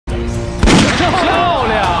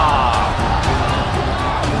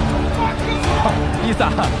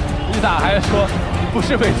伊萨还说不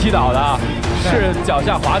是被击倒的啊，是脚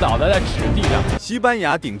下滑倒的，在指地上。西班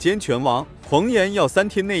牙顶尖拳王狂言要3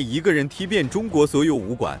天内一个人踢遍中国所有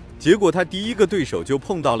武馆，结果他第一个对手就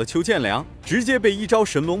碰到了邱建良，直接被一招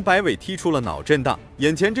神龙摆尾踢出了脑震荡。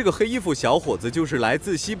眼前这个黑衣服小伙子就是来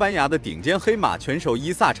自西班牙的顶尖黑马拳手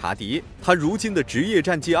伊萨查迪，他如今的职业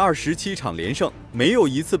战绩27场连胜，没有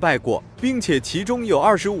一次败过，并且其中有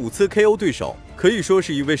25次 KO 对手，可以说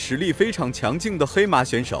是一位实力非常强劲的黑马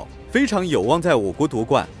选手，非常有望在我国夺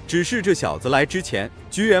冠。只是这小子来之前，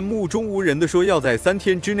居然目中无人地说要在3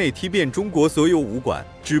天之内踢遍中国所有武馆。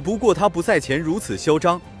只不过他不赛前如此嚣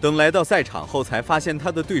张，等来到赛场后才发现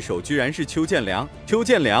他的对手居然是邱建良。邱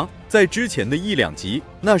建良在之前的1、2集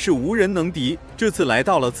那是无人能敌，这次来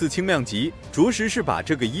到了次轻量级，着实是把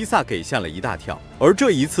这个伊萨给吓了一大跳。而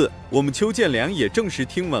这一次，我们邱建良也正式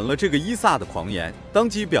听闻了这个伊萨的狂言，当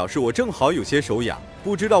即表示我正好有些手痒，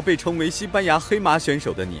不知道被称为西班牙黑马选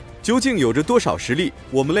手的你究竟有着多少实力？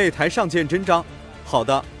我们擂台上见真章。好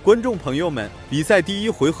的，观众朋友们，比赛第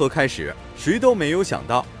1回合开始，谁都没有想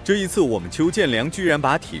到，这一次我们邱建良居然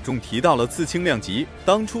把体重提到了次轻量级，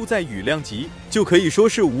当初在羽量级就可以说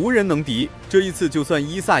是无人能敌。这一次就算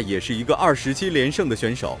伊萨也是一个27连胜的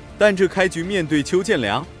选手，但这开局面对邱建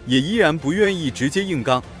良也依然不愿意直接硬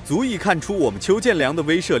刚，足以看出我们邱建良的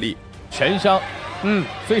威慑力。全伤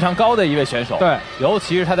非常高的一位选手，对，尤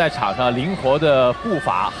其是他在场上灵活的步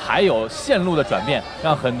伐，还有线路的转变，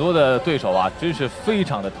让很多的对手啊，真是非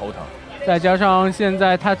常的头疼。再加上现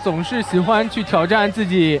在他总是喜欢去挑战自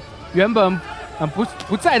己原本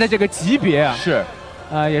不在的这个级别啊，是，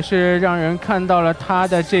也是让人看到了他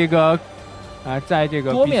的这个在这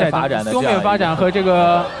个多面发展的多面发展和这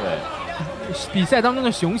个对比赛当中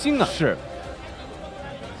的雄心啊，是。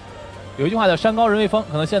有一句话叫山高人为峰，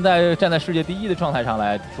可能现在站在世界第1的状态上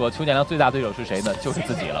来说，邱建良最大对手是谁呢？就是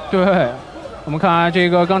自己了。对，我们看啊，这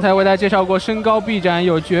个刚才为大家介绍过，身高臂展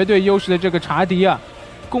有绝对优势的这个查迪啊，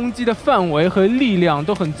攻击的范围和力量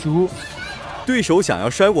都很足。对手想要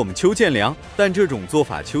摔我们邱建良，但这种做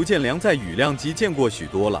法邱建良在羽量级见过许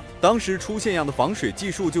多了，当时出现样的防水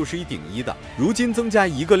技术就是1顶1的，如今增加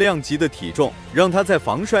1个量级的体重，让他在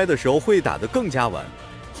防摔的时候会打得更加稳。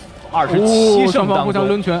27胜双方互相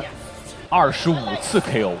抡拳。25次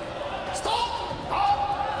KO，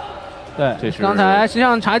 对，这是刚才实际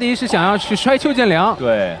上查迪是想要去摔邱建良，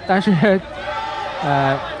对，但是，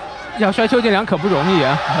要摔邱建良可不容易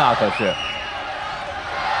啊，那可是。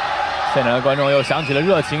现场的观众又响起了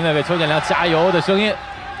热情的为邱建良加油的声音。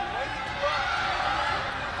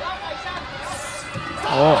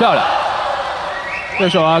哦，漂亮！对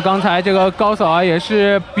手啊，刚才这个高扫啊也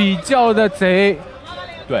是比较的贼，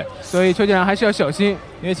对，所以邱建良还是要小心。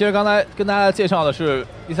因为其实刚才跟大家介绍的是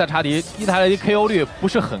伊萨查迪 KO 率不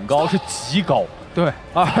是很高，是极高。对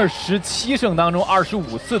，27胜当中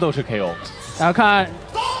25次都是 KO。大家看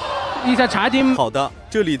伊萨查迪。好的，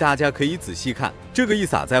这里大家可以仔细看，这个伊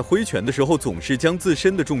萨在挥拳的时候总是将自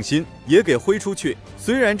身的重心也给挥出去。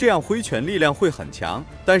虽然这样挥拳力量会很强，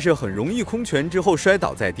但是很容易空拳之后摔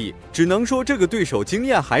倒在地。只能说这个对手经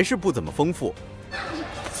验还是不怎么丰富。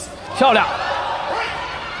漂亮！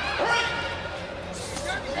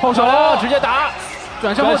后手直接打，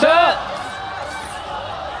转身后身。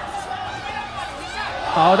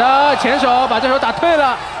好的，前手把对手打退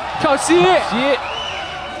了，跳膝。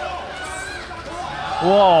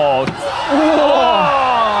哇，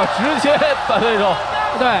直接把对手。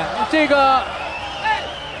对，这个，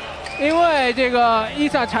因为这个伊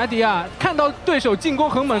萨查迪啊，看到对手进攻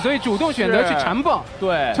很猛，所以主动选择去缠棒。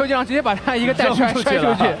对，邱建良直接把他一个带摔出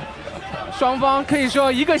去。双方可以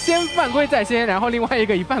说一个先犯规在先，然后另外一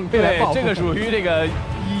个以犯规来报复。这个属于这个以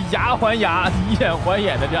牙还牙、以眼还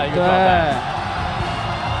眼的这样一个状态。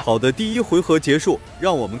好的，第1回合结束，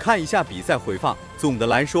让我们看一下比赛回放。总的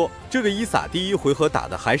来说，这个伊萨第1回合打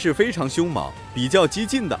的还是非常凶猛，比较激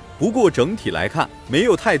进的。不过整体来看，没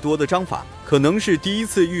有太多的章法，可能是第1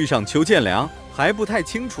次遇上邱建良，还不太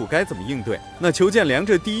清楚该怎么应对。那邱建良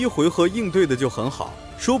这第1回合应对的就很好。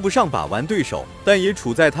说不上把玩对手，但也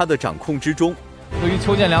处在他的掌控之中。对于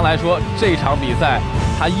邱建良来说，这场比赛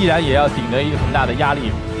他依然也要顶着一个很大的压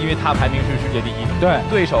力，因为他排名是世界第1。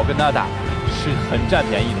对手跟他打是很占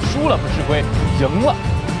便宜的，输了不吃亏，赢了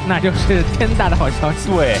那就是天大的好消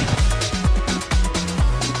息。对。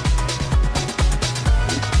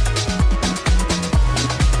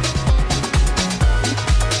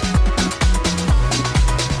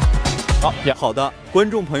好的，观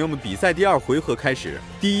众朋友们，比赛第2回合开始。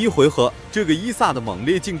第1回合，这个伊萨的猛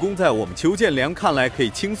烈进攻在我们邱建良看来可以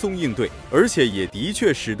轻松应对，而且也的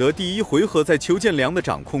确使得第1回合在邱建良的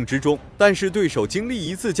掌控之中。但是对手经历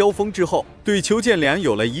一次交锋之后，对邱建良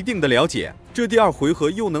有了一定的了解，这第2回合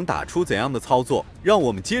又能打出怎样的操作？让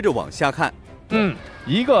我们接着往下看。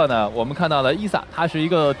一个呢，我们看到了伊萨，他是一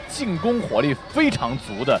个进攻火力非常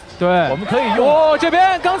足的。对，我们可以用这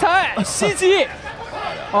边刚才袭击。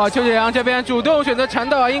邱建良这边主动选择缠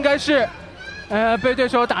斗啊，应该是，被对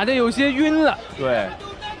手打得有些晕了。对，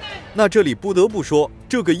那这里不得不说，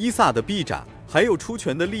这个伊萨的臂展还有出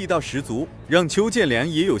拳的力道十足，让邱建良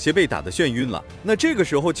也有些被打得眩晕了。那这个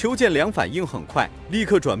时候，邱建良反应很快，立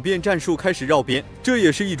刻转变战术，开始绕边，这也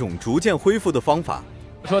是一种逐渐恢复的方法。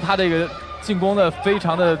说他这个进攻的非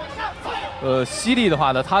常的犀利的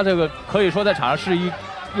话呢，他这个可以说在场上是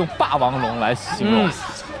用霸王龙来形容。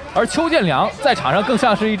而邱建良在场上更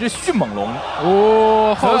像是一只迅猛龙。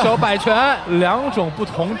后手摆拳，2种不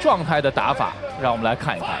同状态的打法，让我们来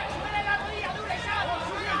看一看。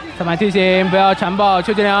裁判提醒不要缠抱，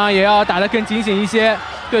邱建良也要打得更警醒一些。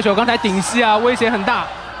对手刚才顶膝啊，威胁很大。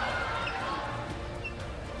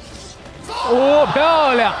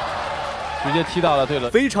漂亮！直接踢到了对了，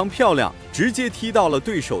非常漂亮，直接踢到了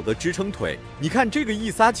对手的支撑腿。你看这个伊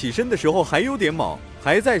萨起身的时候还有点猛，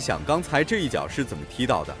还在想刚才这一脚是怎么踢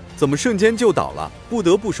到的，怎么瞬间就倒了。不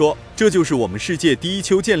得不说，这就是我们世界第1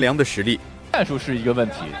邱建良的实力。战术是一个问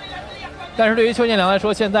题，但是对于邱建良来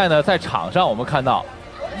说，现在呢在场上我们看到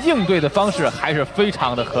应对的方式还是非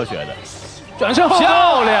常的科学的。转身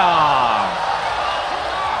漂亮！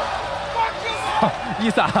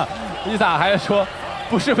伊萨还说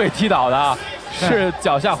不是被踢倒的，是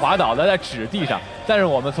脚下滑倒的，在纸地上。但是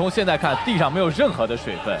我们从现在看，地上没有任何的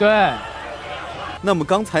水分。对。那么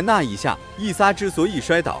刚才那一下，伊萨之所以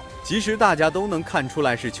摔倒，其实大家都能看出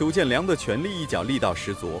来是邱建良的全力一脚力道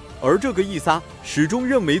十足，而这个伊萨始终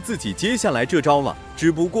认为自己接下来这招了，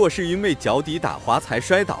只不过是因为脚底打滑才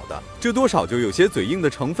摔倒的，这多少就有些嘴硬的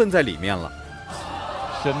成分在里面了。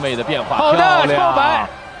审美的变化，好的，漂亮，超白。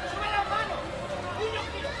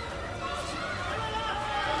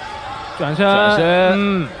转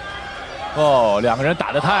身，两个人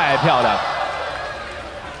打得太漂亮。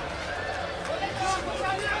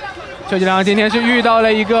邱建良今天是遇到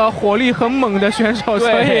了一个火力很猛的选手，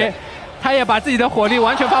所以他也把自己的火力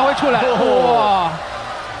完全发挥出来。哇！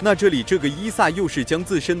那这里这个伊萨又是将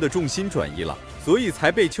自身的重心转移了，所以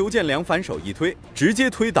才被邱建良反手一推，直接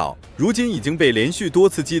推倒。如今已经被连续多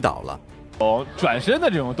次击倒了。转身的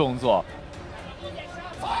这种动作，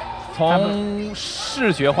从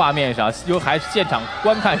视觉画面上，还是现场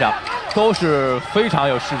观看上，都是非常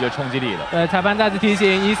有视觉冲击力的。裁判再次提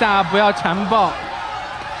醒伊萨不要缠抱。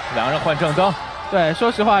两人换正蹬。对，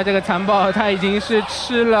说实话，这个残暴他已经是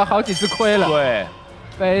吃了好几次亏了。对，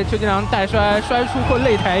被邱建良带摔出过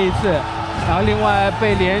擂台一次，然后另外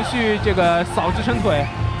被连续这个扫支撑腿，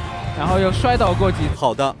然后又摔倒过几次。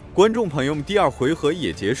好的，观众朋友们，第2回合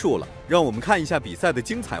也结束了，让我们看一下比赛的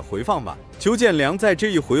精彩回放吧。邱建良在这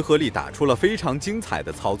一回合里打出了非常精彩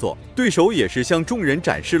的操作，对手也是向众人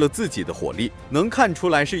展示了自己的火力，能看出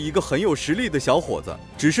来是一个很有实力的小伙子，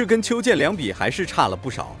只是跟邱建良比还是差了不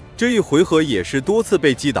少。这一回合也是多次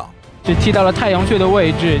被击倒，是踢到了太阳穴的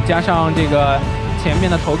位置，加上这个前面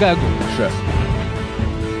的头盖骨。是。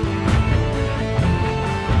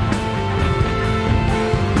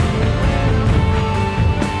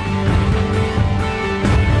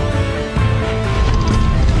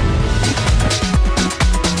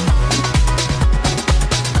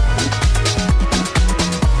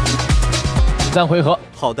3回合。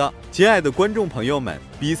好的，亲爱的观众朋友们，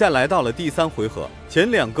比赛来到了第3回合，前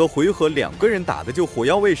2个回合2个人打的就火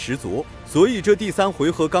药味十足，所以这第3回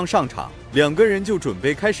合刚上场，2个人就准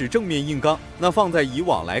备开始正面硬刚。那放在以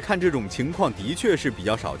往来看，这种情况的确是比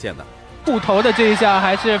较少见的。护头的这一下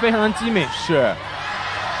还是非常的机敏，是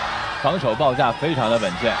防守报价非常的稳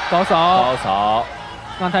健，高扫，高扫。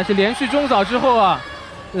刚才是连续中扫之后啊，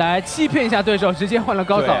来欺骗一下对手，直接换了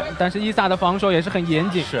高扫，但是伊萨的防守也是很严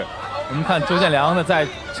谨。是。我们看邱建良呢，在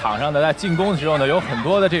场上的在进攻的时候呢，有很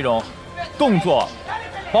多的这种动作，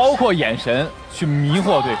包括眼神去迷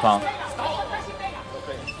惑对方。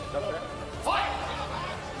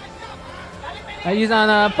伊萨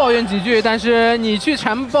呢抱怨几句，但是你去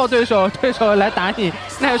缠抱对手，对手来打你，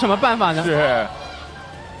那有什么办法呢？是。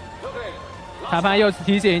裁判又次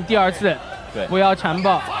提醒，第2次，对，不要缠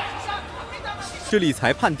抱。这里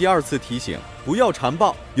裁判第2次提醒，不要缠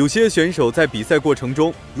抱。有些选手在比赛过程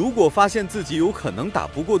中，如果发现自己有可能打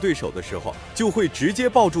不过对手的时候，就会直接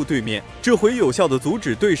抱住对面，这会有效的阻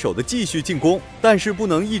止对手的继续进攻，但是不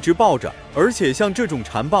能一直抱着，而且像这种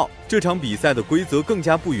缠抱，这场比赛的规则更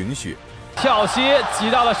加不允许。跳膝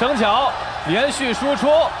挤到了绳脚，连续输出。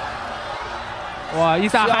哇，伊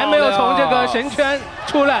萨还没有从这个绳圈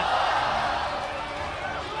出来，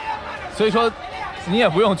所以说你也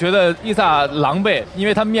不用觉得伊萨狼狈，因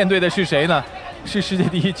为他面对的是谁呢？是世界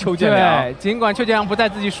第一邱建良。对，尽管邱建良不在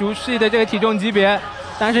自己熟悉的这个体重级别，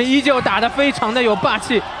但是依旧打得非常的有霸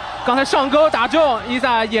气。刚才上勾打中，伊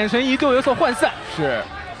萨眼神一度有所涣散。是。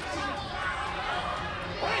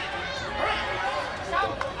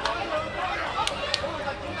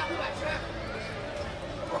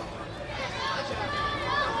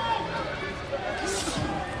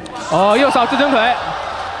哦，右扫支撑腿，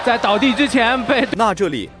在倒地之前被。那这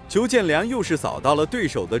里邱建良又是扫到了对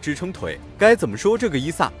手的支撑腿，该怎么说这个伊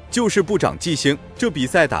萨就是不长记性。这比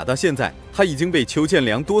赛打到现在，他已经被邱建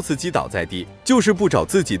良多次击倒在地，就是不找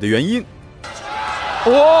自己的原因。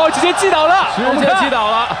直接击倒了，直接击倒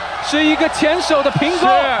了，是一个前手的平勾。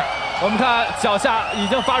我们看脚下已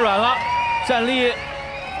经发软了，站立，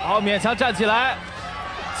好勉强站起来，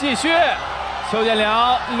继续。邱建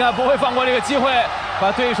良应该不会放过这个机会。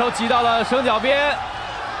把对手挤到了绳脚边，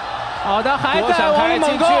好的，还在往里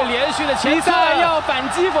猛攻，连续的前三，比赛要反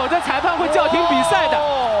击，否则裁判会叫停比赛的。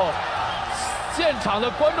现场的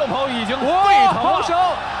观众朋友已经沸腾了。手，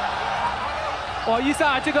哇，伊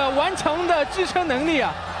萨这个顽强的支撑能力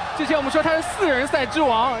啊！之前我们说他是4人赛之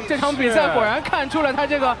王，这场比赛果然看出了他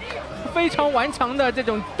这个非常顽强的这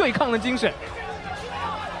种对抗的精神。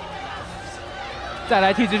再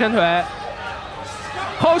来踢支撑腿。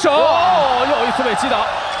后手又一次被击倒，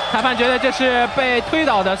裁判觉得这是被推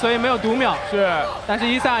倒的，所以没有读秒。是，但是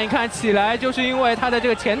伊萨你看起来就是因为他的这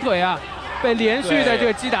个前腿啊，被连续的这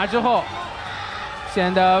个击打之后，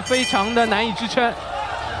显得非常的难以支撑。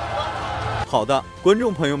好的，观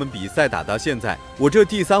众朋友们，比赛打到现在，我这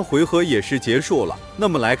第3回合也是结束了。那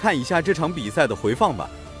么来看一下这场比赛的回放吧。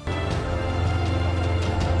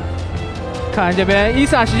看这边，伊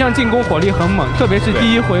萨实际上进攻火力很猛，特别是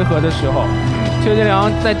第1回合的时候。邱建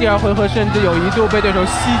良在第2回合甚至有一度被对手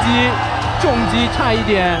袭击、重击，差一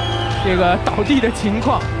点这个倒地的情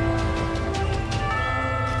况。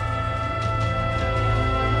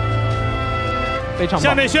非常棒。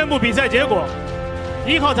下面宣布比赛结果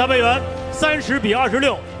：1号裁判员30比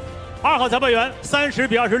26，2号裁判员30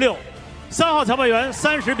比26，3号裁判员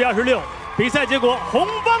30比26。比赛结果，红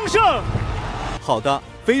方胜。好的，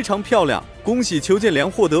非常漂亮。恭喜邱建良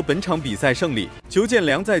获得本场比赛胜利。邱建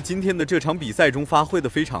良在今天的这场比赛中发挥得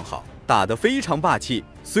非常好，打得非常霸气。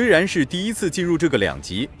虽然是第1次进入这个2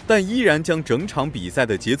级，但依然将整场比赛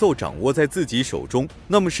的节奏掌握在自己手中。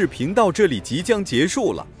那么视频到这里即将结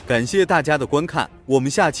束了，感谢大家的观看，我们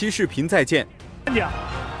下期视频再见。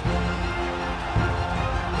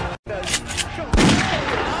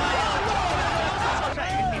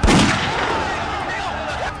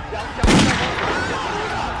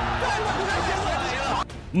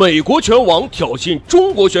美国拳王挑衅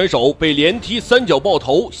中国选手，被连踢3脚爆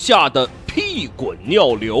头，吓得屁滚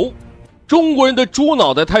尿流。中国人的猪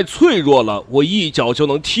脑袋太脆弱了，我一脚就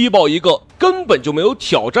能踢爆一个，根本就没有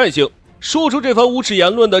挑战性。说出这番无耻言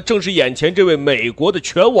论的正是眼前这位美国的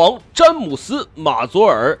拳王詹姆斯·马佐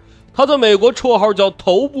尔。他在美国绰号叫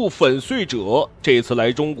头部粉碎者。这次来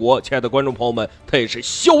中国，亲爱的观众朋友们，他也是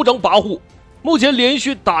嚣张跋扈。目前连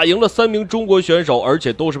续打赢了3名中国选手，而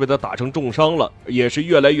且都是被他打成重伤了，也是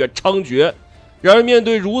越来越猖獗。然而面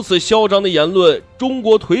对如此嚣张的言论，中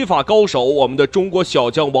国腿法高手我们的中国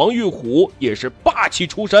小将王玉虎也是霸气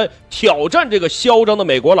出山，挑战这个嚣张的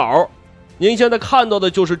美国佬。您现在看到的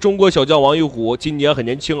就是中国小将王玉虎，今年很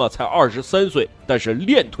年轻啊，才23岁，但是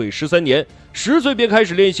练腿13年，10岁便开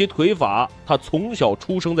始练习腿法。他从小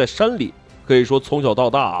出生在山里，可以说从小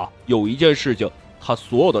到大啊，有一件事情他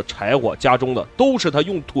所有的柴火家中的都是他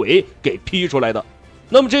用腿给劈出来的。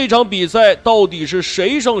那么这场比赛到底是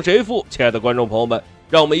谁胜谁负？亲爱的观众朋友们，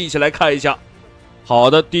让我们一起来看一下。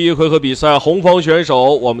好的，第1回合比赛，红方选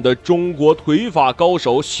手我们的中国腿法高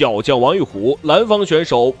手小将王玉虎，蓝方选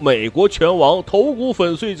手美国拳王头骨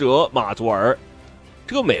粉碎者马佐尔。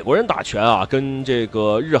这个美国人打拳啊，跟这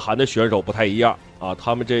个日韩的选手不太一样啊，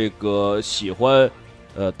他们这个喜欢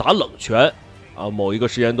打冷拳啊，某一个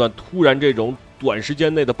时间段突然这种短时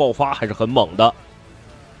间内的爆发还是很猛的。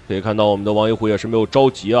可以看到我们的王玉虎也是没有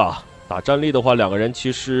着急啊，打站立的话，2个人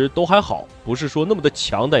其实都还好，不是说那么的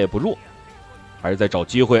强，但也不弱，还是在找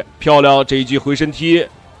机会。漂亮，这一记回身踢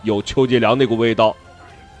有邱建良那股味道。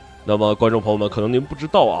那么观众朋友们，可能您不知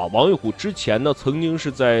道啊，王玉虎之前呢曾经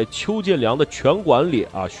是在邱建良的拳馆里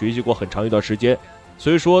啊学习过很长一段时间，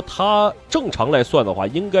所以说他正常来算的话，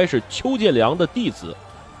应该是邱建良的弟子。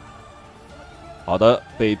好的，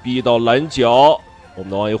被逼到拦脚，我们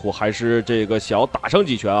的王玉虎还是这个想要打上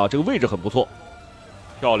几拳啊，这个位置很不错，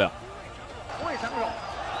漂亮。我也想手，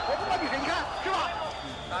我不管比谁，你看是吧？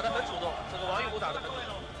打得很主动，这个王玉虎打得很主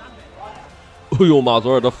动。哎呦，马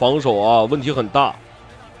佐尔的防守啊，问题很大。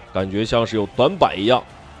感觉像是有短板一样。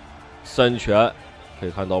3拳，可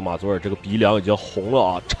以看到马佐尔这个鼻梁已经红了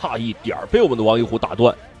啊，差一点被我们的王玉虎打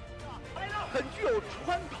断。很具有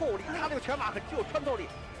穿透力，他这个拳法很具有穿透力。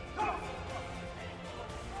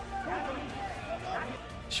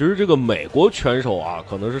其实这个美国拳手啊，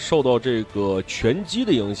可能是受到这个拳击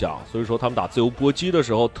的影响，所以说他们打自由搏击的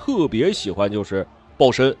时候特别喜欢就是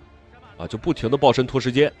抱身，啊，就不停的抱身拖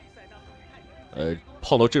时间。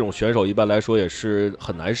碰到这种选手一般来说也是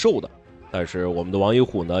很难受的。但是我们的王一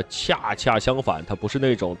虎呢，恰恰相反，他不是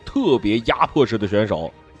那种特别压迫式的选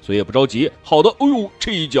手，所以也不着急。好的，哎呦，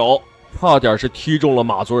这一脚差点是踢中了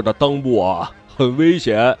马佐尔的裆部啊，很危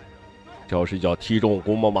险。这要是一脚踢中，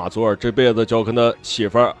估摸马佐尔这辈子就要跟他媳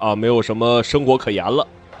妇儿啊没有什么生活可言了。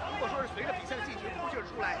如果说是随着比赛的进行出劲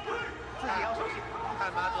出来，自己也要小心。看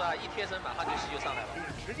马佐尔一贴身，马上就气就上来了。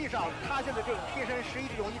实际上，他现在这种贴身是一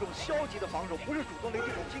种消极的防守，不是主动的这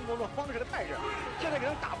种进攻的方式和态势。现在给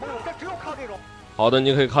人打懵了，但只有靠这种。好的，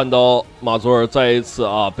你可以看到马佐尔再一次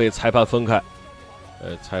啊被裁判分开。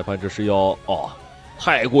裁判这是要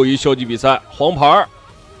太过于消极比赛，黄牌。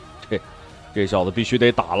这小子必须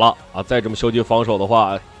得打了啊！再这么消极防守的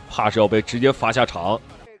话，怕是要被直接罚下场。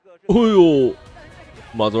哎呦，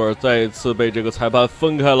马佐尔再一次被这个裁判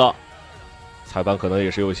分开了，裁判可能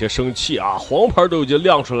也是有些生气啊，黄牌都已经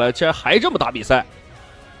亮出来，竟然还这么打比赛。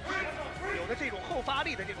有的这种后发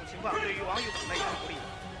力的这种情况，对于王玉虎呢也是不利。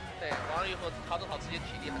对，王玉虎他自己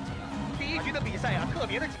体力很强。第一局的比赛啊，特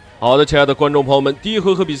别的紧。好的，亲爱的观众朋友们，第一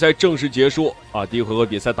回合比赛正式结束啊！第一回合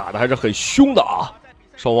比赛打的还是很凶的啊。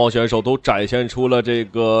双方选手都展现出了这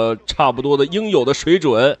个差不多的应有的水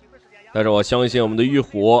准，但是我相信我们的玉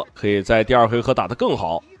虎可以在第2回合打得更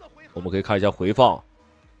好。我们可以看一下回放，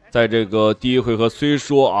在这个第1回合虽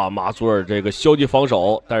说啊马佐尔这个消极防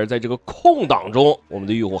守，但是在这个空档中，我们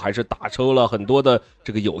的玉虎还是打出了很多的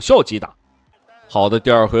这个有效击打。好的，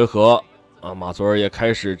第2回合啊，马佐尔也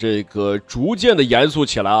开始这个逐渐的严肃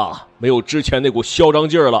起来啊，没有之前那股嚣张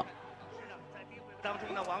劲儿了。当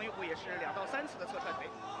中呢，王玉虎也是2到3次的侧踹腿。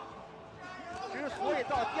之所以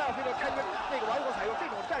到第2回合开始，那个王玉虎采用这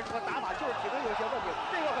种战术和打法，就是体能有些问题。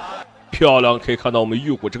这个很漂亮，可以看到我们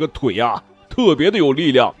玉虎这个腿啊，特别的有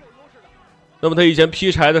力量。那么他以前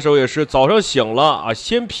劈柴的时候也是早上醒了啊，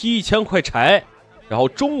先劈1000块柴，然后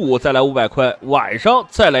中午再来500块，晚上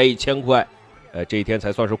再来1000块，这一天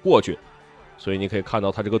才算是过去。所以你可以看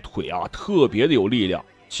到他这个腿啊，特别的有力量，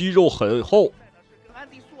肌肉很厚。安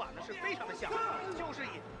迪苏瓦呢是非常的像，就是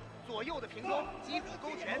以左右的平勾、击底勾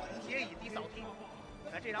拳，接以低扫踢。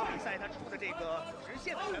那这场比赛他出的这个直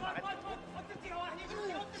线的拳法来。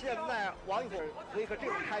现在王玉虎回合这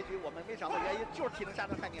种开局，我们没想到原因就是体能下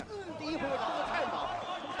降太厉害。第1回合冲的太猛，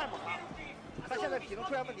太猛了。他现在体能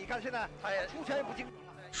出现问题，看现在他也出拳也不精。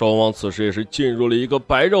双方此时也是进入了一个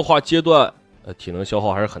白热化阶段，体能消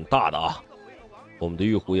耗还是很大的啊。我们的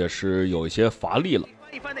玉虎也是有一些乏力了。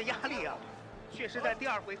一番的压力啊，确实在第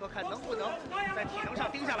2回合看能不能在体能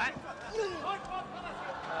上盯下来。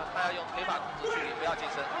他要用腿法控制距离，不要近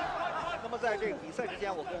身。那么在这个比赛之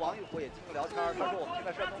前，我跟王玉虎也经过聊天，他说我们现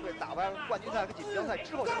在山东队打完冠军赛和锦标赛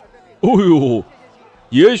之后，呦，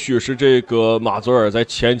也许是这个马佐尔在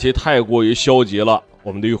前期太过于消极了，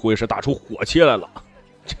我们的玉虎也是打出火气来了。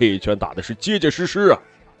这一拳打的是结结实实啊。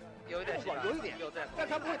有一点，但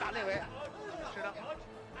他不会打内围。是的，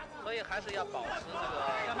所以还是要保持这个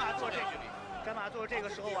干马做这距离。干马做这个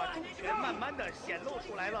时候啊，重拳慢慢的显露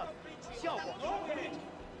出来了效果。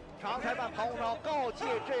长裁判庞洪超告诫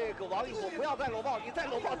这个王玉虎不要再搂抱，你再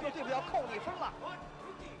搂抱对对手要扣你分了。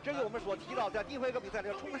这个我们所提到，在第1回合比赛里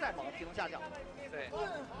冲得太猛，体能下降。对，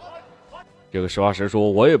这个实话实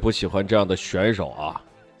说，我也不喜欢这样的选手啊。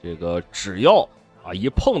这个只要啊一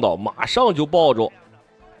碰到，马上就抱住。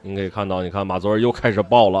您可以看到，你看马佐尔又开始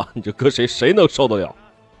抱了，你这搁谁能受得了？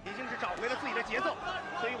已经是找回了自己的节奏。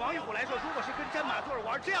对于王玉虎来说，如果是跟詹马佐尔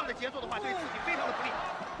玩这样的节奏的话，对自己非常的不利。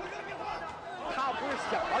他不是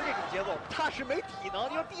想玩这种节奏，他是没体能。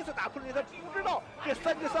你说第1次打昆仑决，他不知道这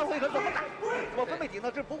3局3回合怎么打，怎么分配体能，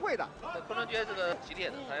这是不会的。昆仑决这个激烈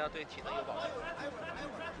的，他要对体能有保证。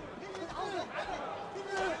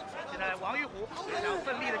现在王玉虎非常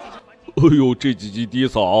奋力的进行。哎呦，这几击低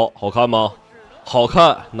扫好看吗？好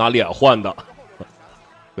看，拿脸换的。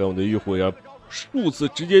被我们的玉虎也数次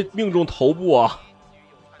直接命中头部啊！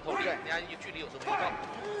对，人家距离有这么高。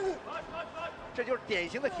这就是典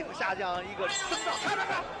型的体能下降，一个增长。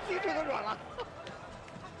看，自己腿都软了。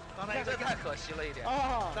刚才这太可惜了一点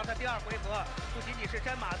啊！刚才第2回合不仅仅是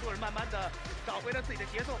詹马佐尔慢慢的找回了自己的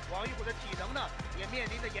节奏，王玉虎的体能呢也面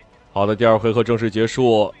临着好的，第2回合正式结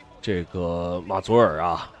束。这个马佐尔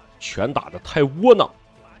啊，拳打得太窝囊，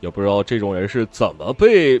也不知道这种人是怎么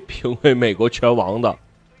被评为美国拳王的。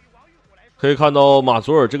可以看到马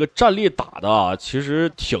佐尔这个战力打的啊，其实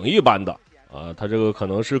挺一般的啊，他这个可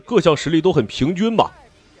能是各项实力都很平均吧。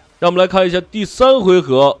让我们来看一下第3回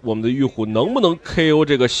合，我们的玉虎能不能 KO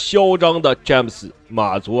这个嚣张的詹姆斯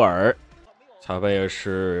马佐尔？裁判也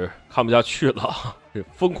是看不下去了，这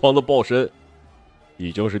疯狂的抱身，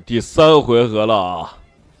已经是第3回合了啊。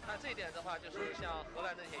那这一点的话，就是像荷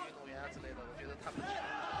兰那些运动员啊之类的，我觉得他们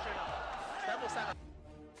全部3个。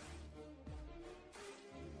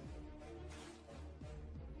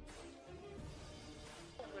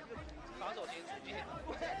防守型阻击型，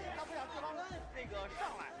他不想对方那个上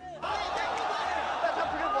来，但他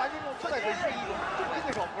不是完全用侧腿是一种重击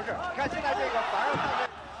对手，不是。你看现在这个反而看。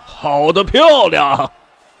好的漂亮，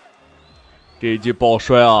这一记抱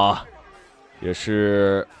摔啊，也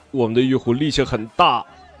是我们的玉虎力气很大，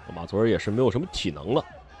马佐尔也是没有什么体能了。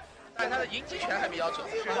但他的迎击拳还比较准，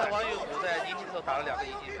是王玉虎在迎击的时候打了2个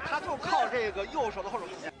迎击拳，他就靠这个右手的后手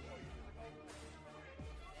拳。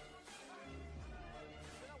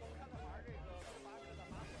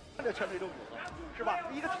这拳的一种组合，是吧？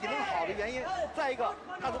一个体能好的原因，再一个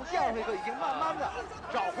他从第2回合已经慢慢的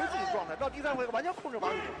找回自己的状态，到第3回合完全控制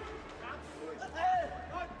王玉虎。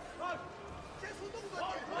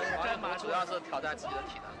詹马主要是挑战自己的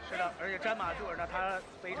体能，是的，而且詹马佐尔呢，他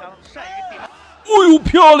非常善于顶。哦呦，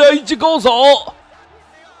漂亮一记高扫，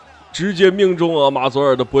直接命中啊马佐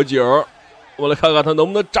尔的脖颈。我们来看看他能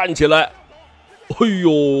不能站起来。哎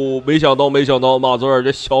呦，没想到马佐尔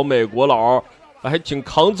这小美国佬还挺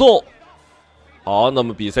抗揍。好，那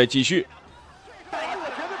么比赛继续。绝对不能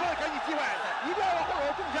给你机会，一定要用后手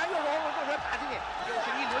重拳，右手后手重拳打击你，又是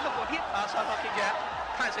一轮的火拼啊，双方拼拳，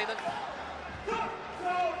看谁能。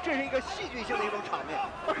这是一个戏剧性的一种场面，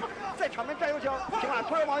在场面站油枪，平马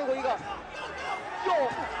突然王玉虎一个又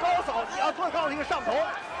高扫，然后突然高扫一个上头，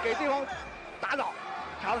给对方打倒，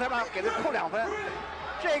场子裁判给他扣2分，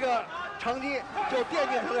这个成绩就奠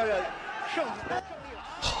定他的胜利。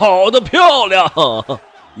好的漂亮，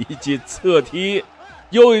一记侧踢，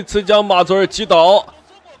又一次将马佐尔击倒。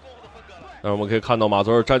但是我们可以看到马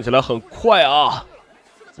佐尔站起来很快啊，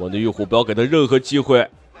我的玉虎不要给他任何机会，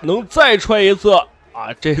能再踹一次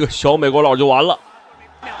啊，这个小美国佬就完了。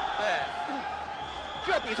对，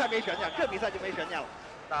这比赛没悬念，这比赛就没悬念了，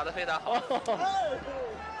打得非常好。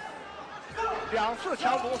2次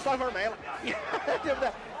强毒3分没了，对不对？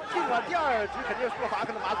尽管第2局肯定是罚，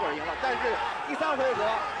可能马佐尔赢了，但是第3回合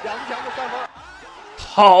2次强毒3分。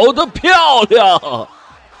好的漂亮！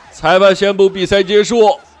裁判宣布比赛结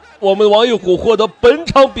束，我们王玉虎获得本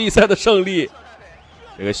场比赛的胜利。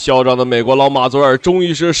这个嚣张的美国佬马佐尔终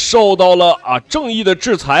于是受到了正义的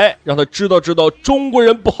制裁，让他知道中国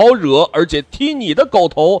人不好惹，而且踢你的狗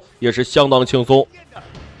头也是相当轻松。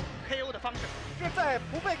KO 的方式是在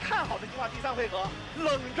不被看好的情况，第3回合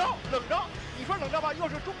冷招，你说冷招吧，又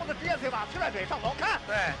是中国的职业腿法，吃带腿上头，看，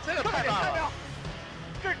对，这个太棒了，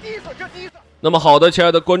这是第一次。那么好的，亲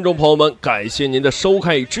爱的观众朋友们，感谢您的收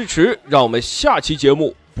看与支持，让我们下期节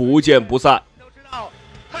目不见不散。都知道，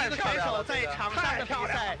一个选手在场上的比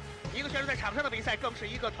赛，一个选手在场上的比赛更是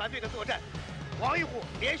一个团队的作战。王玉虎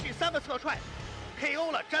连续3个侧踹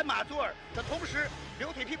KO 了詹马佐尔的同时，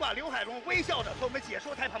刘腿披挂刘海龙微笑着从我们解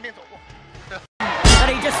说台旁边走过。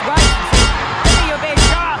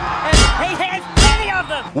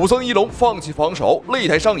武僧一龙放弃防守，擂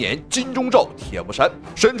台上演金钟罩铁布衫，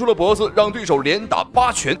伸出了脖子让对手连打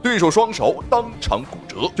8拳，对手双手当场骨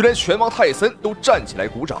折，就连拳王泰森都站起来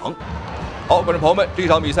鼓掌。好，观众朋友们，这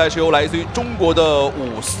场比赛是由来自于中国的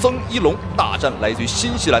武僧一龙大战来自于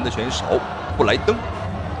新西兰的选手布莱登。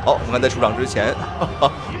好，我们看在出场之前，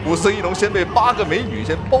武僧一龙先被8个美女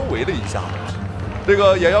先包围了一下，这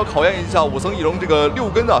个也要考验一下武僧一龙这个6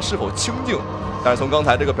根是否清净。但是从刚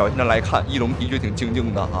才这个表现上来看，一龙的确挺静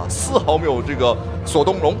静的丝毫没有这个锁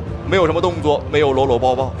东龙，没有什么动作，没有搂搂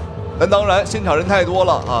抱抱。但当然现场人太多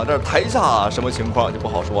了这台下什么情况就不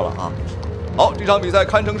好说了好，这场比赛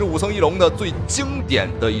堪称是武僧一龙的最经典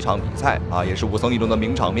的一场比赛也是武僧一龙的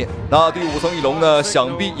名场面。那对于武僧一龙呢，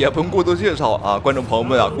想必也不用过多介绍观众朋友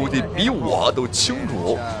们估计比我都清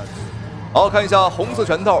楚。好，看一下红色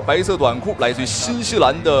拳套、白色短裤，来自于新西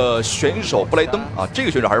兰的选手布莱登这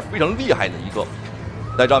个选手还是非常厉害的一个，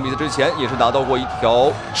在这场比赛之前也是拿到过一条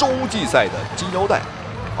洲际赛的金腰带，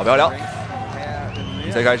好漂亮！比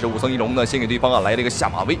赛开始，武僧一龙呢先给对方来了一个下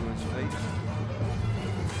马威。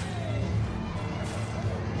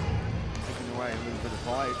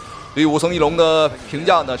对于武僧一龙的评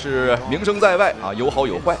价呢是名声在外有好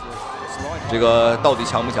有坏，这个到底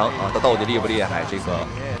强不强他到底厉不厉害，这个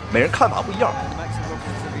每人看法不一样。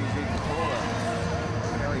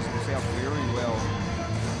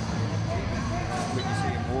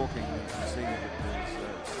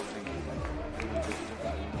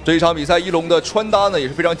这一场比赛，一龙的穿搭呢也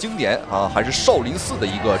是非常经典啊，还是少林寺的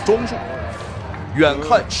一个装束。远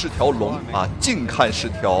看是条龙啊，近看是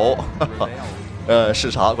条，是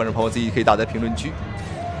啥？观众朋友自己可以打在评论区。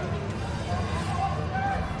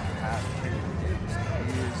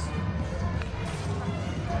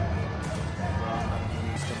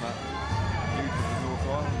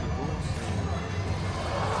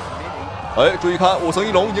哎，注意看，武僧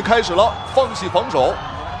一龙已经开始了，放弃防守，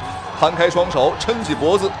摊开双手，撑起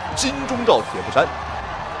脖子，金钟罩铁布衫。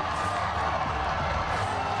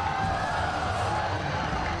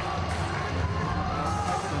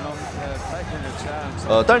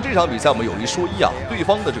但是这场比赛我们有一说一啊，对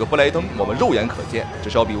方的这个布莱登我们肉眼可见，至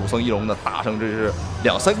少比武僧一龙呢打上这是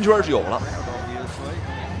2、3圈是有了。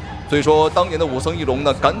所以说当年的武僧一龙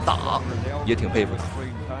呢敢打，也挺佩服他。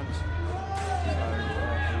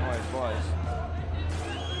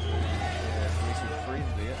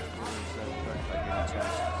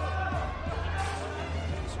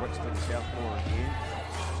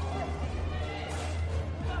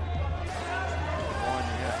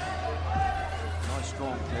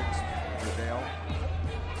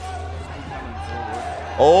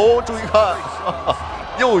哦，注意看，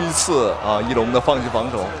又一次啊，一龙的放弃防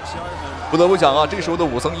守。不得不讲啊，这时候的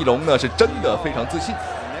武僧一龙呢是真的非常自信，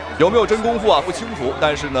有没有真功夫啊不清楚，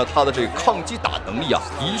但是呢他的这个抗击打能力啊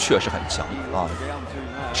的确是很强啊，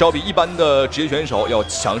是要比一般的职业选手要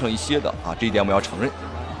强上一些的啊，这一点我们要承认。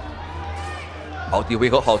好，第一回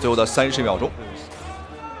合好，最后的30秒钟。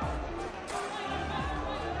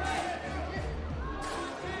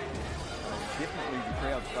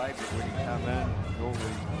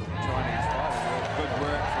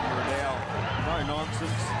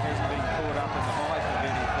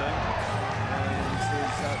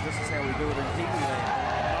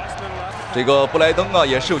这个布莱登啊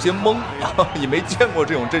也是有些懵啊，也没见过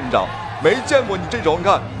这种阵仗，没见过你这种，你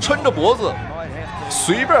看抻着脖子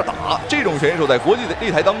随便打，这种选手在国际的擂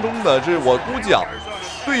台当中呢，这我估计啊，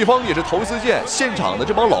对方也是头一次见，现场的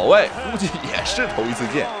这帮老外估计也是头一次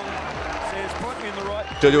见。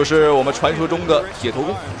这就是我们传说中的铁头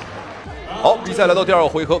功。好，比赛来到第2个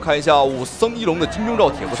回合，看一下武僧一龙的金钟罩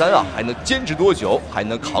铁布衫啊，还能坚持多久，还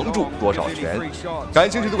能扛住多少拳？感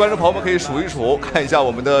兴趣的观众朋友们可以数一数，看一下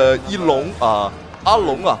我们的一龙啊，阿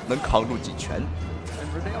龙啊，能扛住几拳？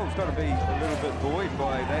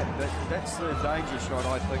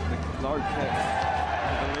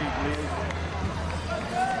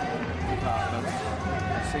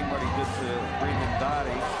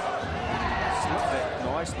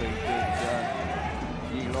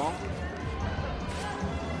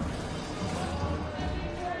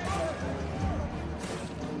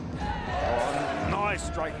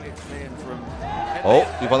哦，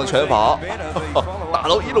对方的拳法打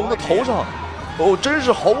到一龙的头上，哦，真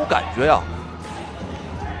是毫无感觉呀！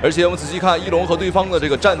而且我们仔细看，一龙和对方的这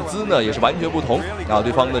个站姿呢，也是完全不同啊。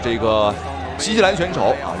对方的这个新西兰选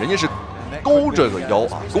手啊，人家是勾着个腰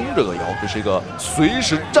啊，弓着个腰，这是一个随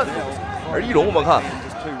时战斗的姿势。而一龙我们看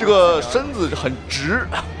这个身子很直，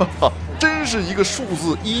真是一个数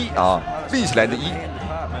字1啊，立起来的1，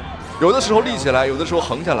有的时候立起来，有的时候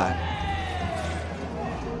横下来。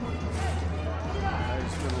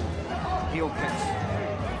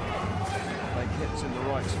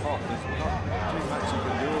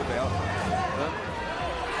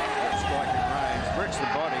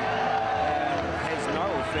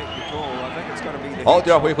好，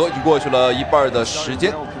第2回合已经过去了一半的时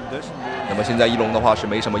间。那么现在一龙的话是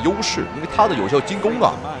没什么优势，因为他的有效进攻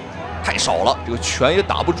啊太少了，这个拳也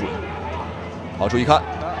打不准。好，注意看，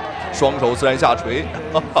双手自然下垂，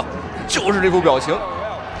就是这副表情，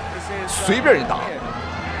随便一打。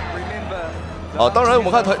啊，当然我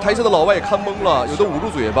们看台下的老外也看懵了，有的捂住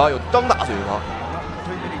嘴巴，有张大嘴巴。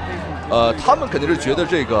他们肯定是觉得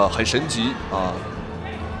这个很神奇啊。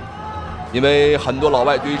因为很多老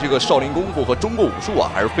外对于这个少林功夫和中国武术啊，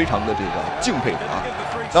还是非常的这个敬佩的啊。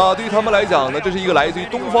那对于他们来讲呢，这是一个来自于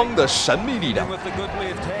东方的神秘力量。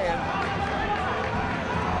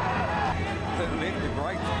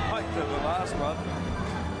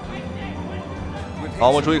好，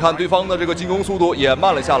我们注意看对方的这个进攻速度也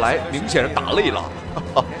慢了下来，明显是打累了。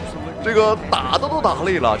这个打的都打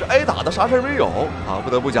累了，这挨打的啥事没有啊！不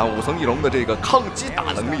得不讲，武僧一龙的这个抗击打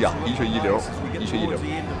能力啊，的确一流，的确一流。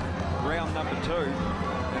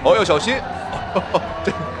哦，要小心，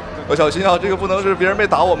这要小心啊！这个不能是别人没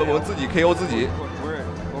打我们，我们自己 KO 自己。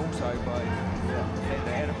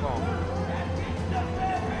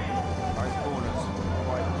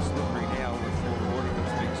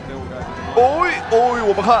哦，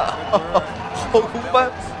我们看，后空翻，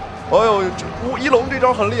哎呦，一龙这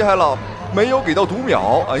招很厉害了，没有给到读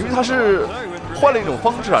秒啊，因为他是换了一种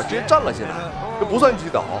方式啊，直接站了起来，这不算击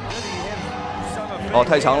倒。哦，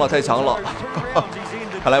太强了，太强了！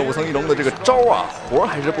看来武僧一龙的这个招啊，活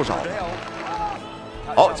还是不少的。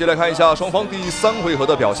好，接来看一下双方第3回合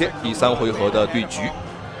的表现，第3回合的对局。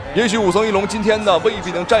也许武僧一龙今天呢未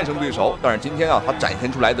必能战胜对手，但是今天啊，他展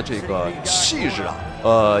现出来的这个气质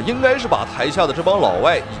啊，应该是把台下的这帮老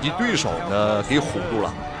外以及对手呢给唬住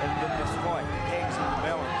了。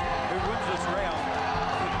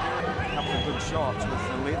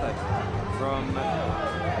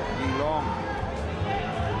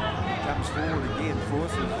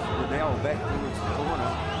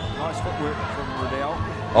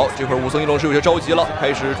好，这会儿武僧一龙是有些着急了，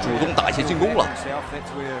开始主动打一些进攻了。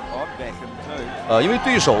因为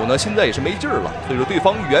对手呢现在也是没劲儿了，所以说对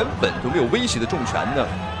方原本就没有威胁的重拳呢，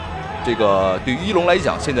这个对于一龙来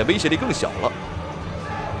讲，现在威胁力更小了。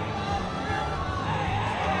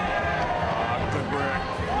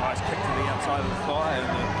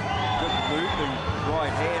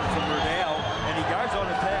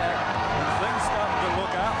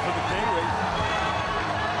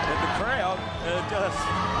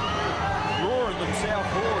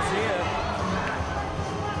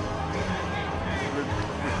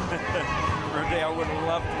I would have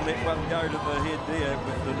loved to let one go to the head there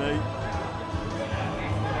with the knee.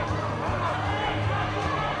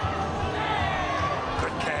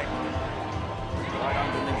 Good kick. Right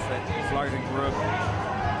underneath that floating rib.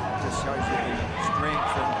 Just shows you the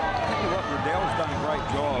strength. And I tell you what, Riddell's done a great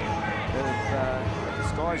job of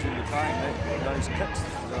disguising the pain. Those kicks,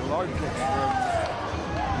 the low kicks from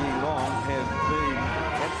Yi Long have been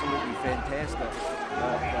absolutely fantastic.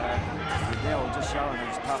 Riddell just showing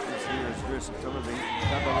his toughness here, his versatility.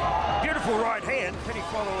 Beautiful right hand. Can he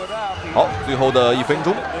follow it up? 好，最后的1分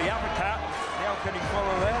钟。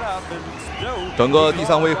整个第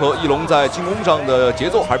3回合，一龙在进攻上的节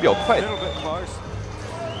奏还是比较快的，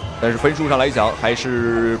但是分数上来讲还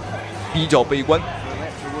是比较悲观，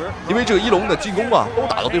因为这个一龙的进攻啊，都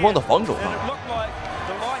打到对方的防守上。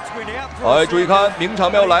哎，注意看，名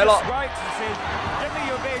场面来了。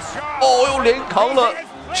哦哟，连扛了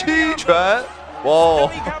7拳，哇哦！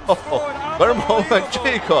观众朋友们，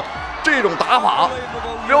这种打法，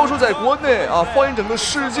不要说在国内啊，放眼整个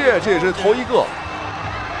世界，这也是头一个。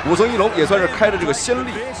武僧一龙也算是开了这个先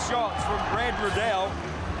例。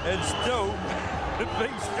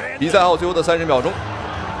比赛还有最后的30秒钟。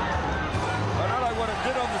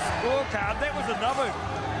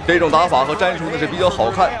这种打法和战术呢是比较好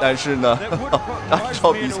看，但是呢，按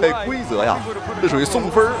照比赛规则呀，这属于送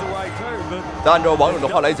分儿。再按照网友的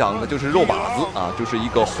话来讲呢，就是肉靶子啊，就是一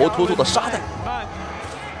个活脱脱的沙袋。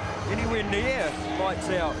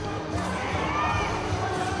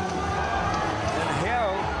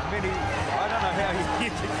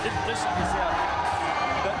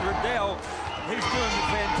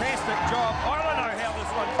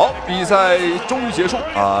好，比赛终于结束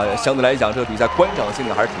啊！相对来讲，这个比赛观赏性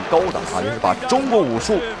呢还是挺高的啊，就是把中国武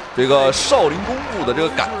术这个少林功夫的这个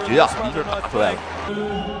感觉啊，一下打出来了。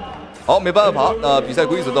好，没办法，那比赛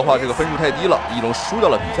规则的话，这个分数太低了，一龙输掉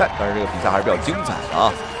了比赛，但是这个比赛还是比较精彩的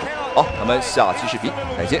啊。好，咱们下期视频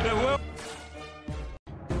再见。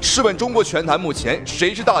试问中国拳坛目前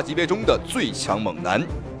谁是大级别中的最强猛男？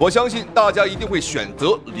我相信大家一定会选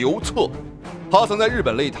择刘策。他曾在日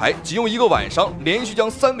本擂台仅用1个晚上连续将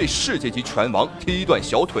3位世界级拳王踢断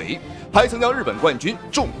小腿，还曾将日本冠军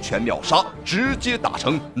重拳秒杀，直接打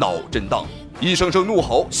成脑震荡，一声声怒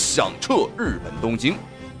吼响彻日本东京。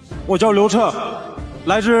我叫刘策，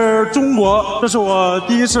来自中国，这是我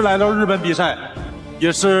第一次来到日本比赛，也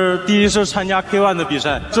是第一次参加 K1 的比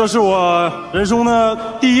赛，这是我人生的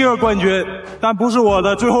第1个冠军，但不是我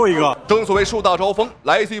的最后一个。正所谓树大招风，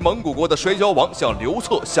来自于蒙古国的摔跤王向刘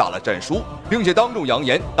策下了战书，并且当众扬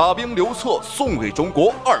言打兵刘策送给中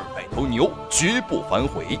国200头牛，绝不反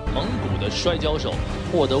悔。蒙古的摔跤手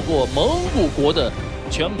获得过蒙古国的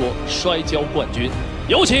全国摔跤冠军，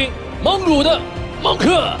有请蒙古的蒙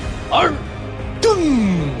克尔登。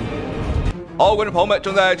好，观众朋友们，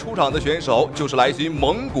正在出场的选手就是来自于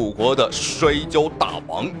蒙古国的摔跤大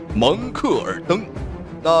王蒙克尔登。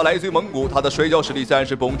那来自于蒙古，他的摔跤实力自然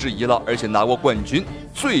是不容置疑了，而且拿过冠军。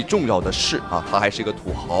最重要的是啊，他还是一个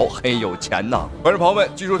土豪，很有钱呐。观众朋友们，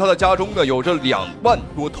据说他的家中呢有着2万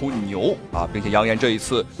多头牛啊，并且扬言这一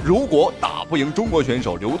次如果打不赢中国选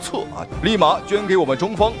手刘策啊，立马捐给我们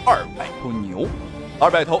中方200头牛。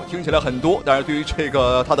200头听起来很多，但是对于这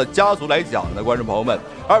个他的家族来讲呢，观众朋友们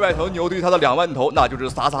，200头牛对于他的2万头，那就是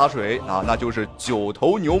洒洒水啊，那就是9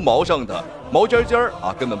头牛毛上的毛尖尖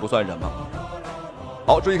啊，根本不算什么。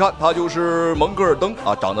好，注意看，他就是蒙克尔登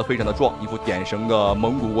啊，长得非常的壮，一副典型的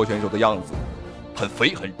蒙古国选手的样子。很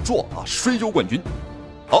肥很壮啊，摔跤冠军。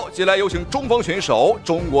好，接下来有请中方选手，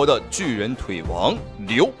中国的巨人腿王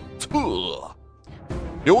刘策。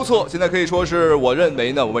刘策现在可以说是我认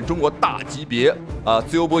为呢，我们中国大级别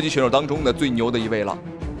自由搏击选手当中的最牛的一位了。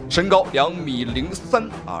身高2.03米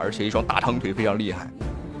而且一双大长腿非常厉害。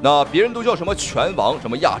那别人都叫什么拳王，什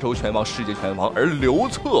么亚洲拳王、世界拳王，而刘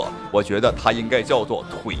策，我觉得他应该叫做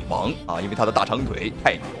腿王因为他的大长腿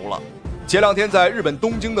太牛了。前2天在日本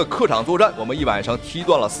东京的客场作战，我们一晚上踢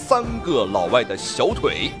断了3个老外的小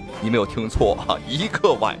腿，你没有听错一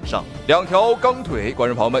个晚上2条钢腿，观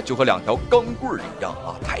众朋友们就和2条钢棍一样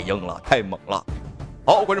太硬了，太猛了。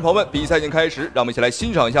好，观众朋友们，比赛已经开始，让我们一起来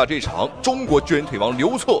欣赏一下这场中国巨人腿王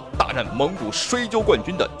刘策大战蒙古摔跤冠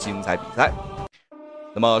军的精彩比赛。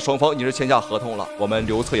那么双方已经是签下合同了，我们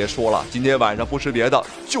刘策也说了，今天晚上不吃别的，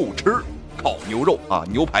就吃烤牛肉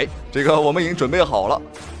牛排，这个我们已经准备好了。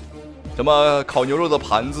什么烤牛肉的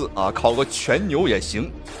盘子烤个全牛也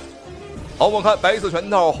行。好，我们看白色拳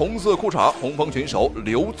套红色裤衩，红方选手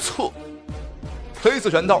刘策；黑色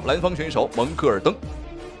拳套蓝方选手蒙克尔登。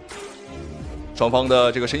双方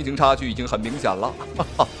的这个身形差距已经很明显了。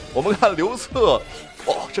我们看刘策，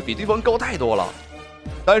这比对方高太多了。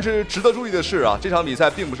但是值得注意的是这场比赛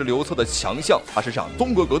并不是刘策的强项，它是场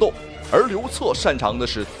综合格斗，而刘策擅长的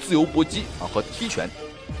是自由搏击和踢拳。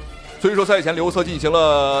所以说赛前刘策进行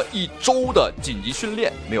了1周的紧急训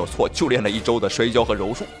练，没有错，就练了1周的摔跤和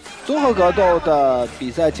柔术。综合格斗的比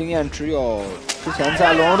赛经验只有之前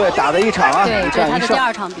在龙舟队打的1场对，这是他的第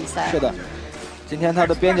2场比赛。是的，今天他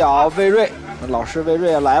的边角魏睿，老师魏睿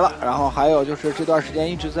也来了，然后还有就是这段时间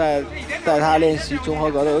一直在带他练习综合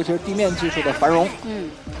格斗，尤其是地面技术的樊荣。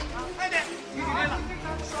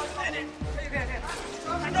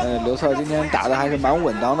刘策今天打的还是蛮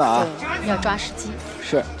稳当的对，要抓时机。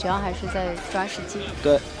是，主要还是在抓时机。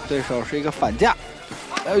对，对手是一个反架，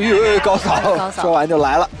高扫，说完就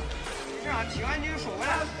来了。体完筋收回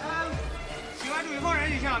来，体完注意防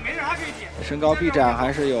人就行了，没事还可以踢。身高臂展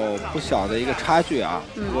还是有不小的一个差距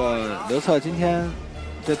不过刘策今天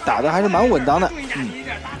这打的还是蛮稳当的。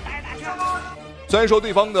虽然说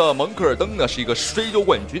对方的蒙克尔登呢是一个摔跤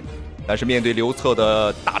冠军，但是面对刘策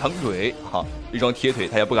的大长腿一双铁腿，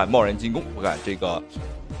他也不敢贸然进攻，不敢这个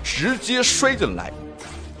直接摔进来，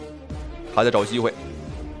他在找机会。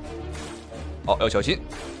好，要小心。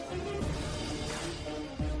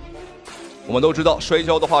我们都知道摔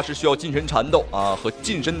跤的话是需要近身缠斗和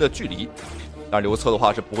近身的距离，但是刘策的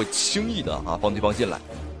话是不会轻易的放对方进来。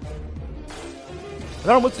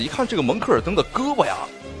但是我们仔细看这个蒙克尔登的胳膊呀，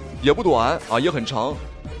也不短也很长，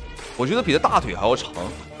我觉得比他大腿还要长，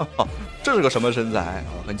这是个什么身材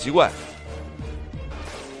很奇怪。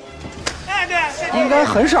应该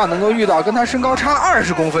很少能够遇到跟他身高差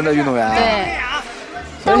20公分的运动员。对。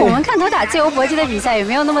但我们看他打自由搏击的比赛也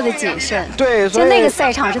没有那么的谨慎，对，就那个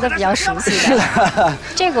赛场是他比较熟悉的。是的，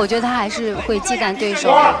这个我觉得他还是会忌惮对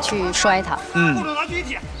手去摔他。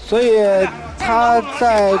所以他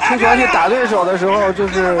在出拳去打对手的时候，就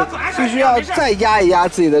是必须要再压一压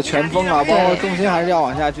自己的拳风包括重心还是要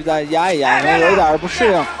往下去再压一压，因为有一点不适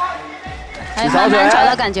应。慢慢找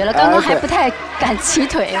到感觉了，刚刚还不太敢起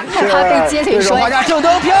腿，害怕被接腿摔。正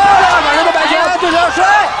蹬漂亮，马上就摆拳，对手要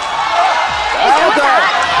摔。对，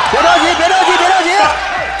别着急，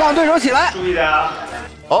让对手起来，注意点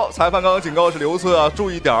好，裁判刚刚警告是刘策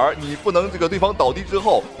注意点你不能这个对方倒地之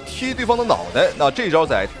后踢对方的脑袋。那这招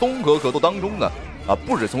在综合格斗当中呢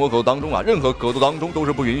不止综合格斗当中任何格斗当中都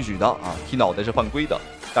是不允许的踢脑袋是犯规的。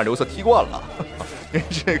但刘策踢惯了，因为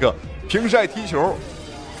这个平时爱踢球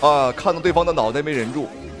看到对方的脑袋没忍住。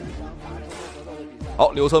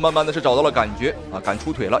好，刘策慢慢的是找到了感觉敢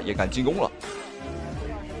出腿了，也敢进攻了。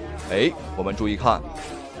我们注意看，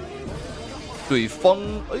对方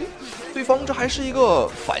这还是一个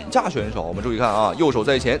反架选手。我们注意看右手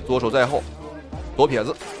在前，左手在后，左撇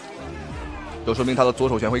子，就说明他的左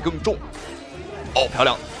手拳会更重。漂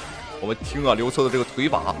亮！我们听刘策的这个腿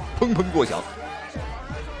法砰砰作响。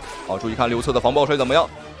好，注意看刘策的防抱摔怎么样？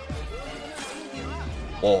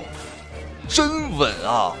真稳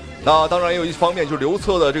那当然也有一方面就是刘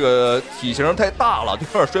策的这个体型太大了，对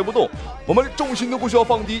方也摔不动。我们重心都不需要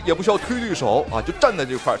放低，也不需要推对手就站在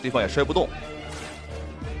这块，对方也摔不动。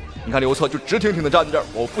你看刘策就直挺挺的站这儿，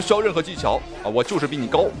我不需要任何技巧我就是比你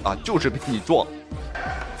高就是比你壮。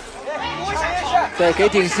对，给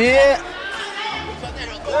顶膝，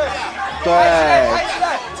对，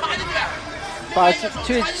把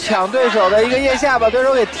去抢对手的一个腋下，把对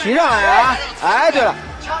手给提上来对了。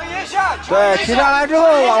对，提上来之后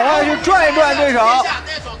往外去转一转对手。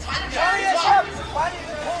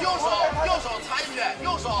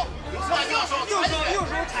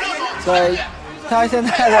对，他现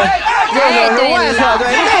在的右手是外侧，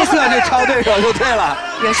对，内侧去抄对手就对了。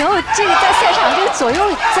有时候这个在赛场这个左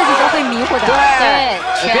右自己都会迷糊的。对，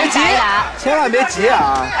别急，千万别急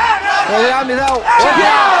啊！我这场比赛，漂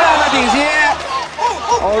亮的顶膝。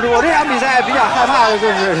我这场比赛比较害怕的就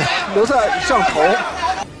是刘策上头。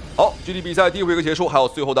好，距离比赛第一回合结束还有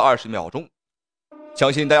最后的20秒钟，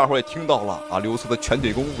相信大家伙也听到了啊，刘策的拳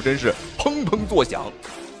腿功夫真是砰砰作响，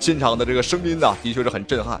现场的这个声音呢，的确是很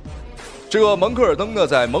震撼。这个蒙克尔登呢，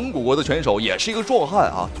在蒙古国的拳手也是一个壮汉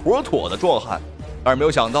啊，妥妥的壮汉。但是没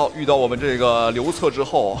有想到遇到我们这个刘策之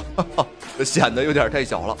后，显得有点太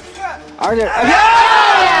小了。而且漂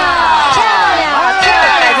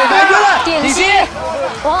亮，顶膝，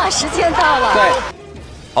哇，时间到了。对。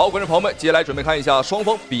好，观众朋友们，接下来准备看一下双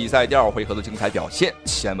方比赛第2回合的精彩表现，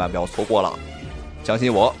千万不要错过了。相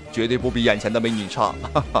信我，绝对不比眼前的美女差。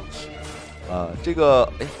这个，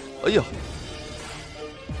哎呀，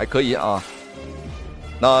还可以啊。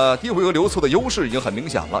那第一回合刘策的优势已经很明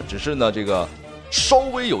显了，只是呢这个稍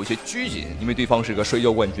微有一些拘谨，因为对方是个摔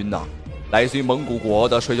跤冠军呐，来自于蒙古国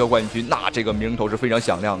的摔跤冠军，那这个名头是非常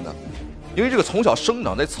响亮的。因为这个从小生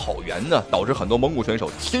长在草原呢，导致很多蒙古选手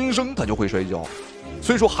天生他就会摔跤，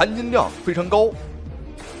所以说含金量非常高。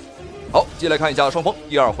好，接下来看一下双方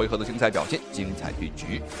第2回合的精彩表现，精彩对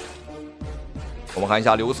局。我们看一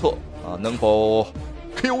下刘策啊能否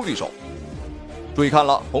KO 对手。注意看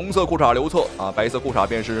了，红色裤衩刘策啊，白色裤衩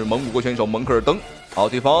便是蒙古国选手蒙克尔登。好，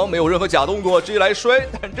对方没有任何假动作，直接来摔，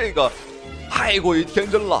但这个太过于天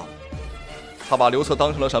真了。他把刘策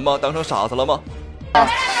当成了什么？当成傻子了吗？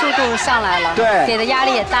速度上来了，对，给的压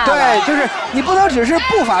力也大了。对，就是你不能只是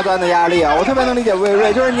步伐端的压力啊，我特别能理解魏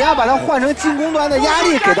睿，就是你要把它换成进攻端的压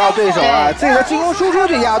力给到对手啊，自己的进攻输出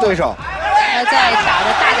去压对手。要再打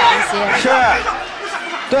得大胆一些。是，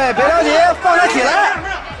对，别着急，放他起来。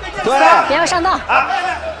对，不要上当。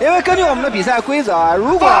因为根据我们的比赛规则啊，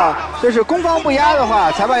如果就是攻方不压的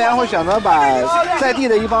话，裁判员会选择把在地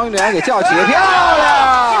的一方运动员给叫起。漂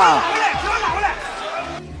亮！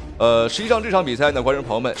实际上这场比赛呢，观众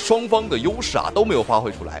朋友们，双方的优势啊都没有发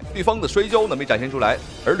挥出来，对方的摔跤呢没展现出来，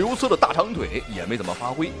而刘策的大长腿也没怎么发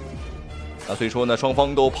挥。所以说呢，双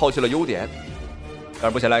方都抛弃了优点。但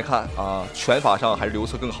是目前来看啊，拳法上还是刘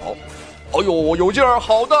策更好。哦呦，有劲儿，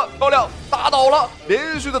好的，漂亮，打倒了，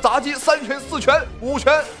连续的砸击，3拳、4拳、5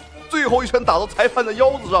拳，最后一拳打到裁判的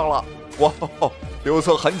腰子上了。哇，刘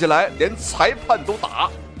策狠起来，连裁判都打。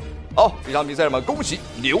好，这场比赛嘛，恭喜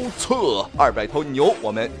刘策200头牛，我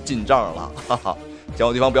们进账了，哈哈！希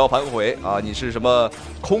望对方不要反悔啊！你是什么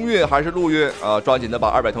空运还是陆运啊？抓紧的把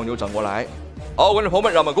200头牛整过来。好，观众朋友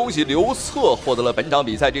们，让我们恭喜刘策获得了本场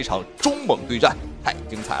比赛这场中蒙对战，太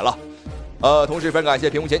精彩了。同时非常感谢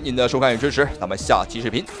屏幕前您的收看与支持，咱们下期视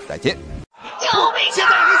频再见。现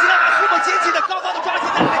在李景亮把徐墨紧紧的高高的抓紧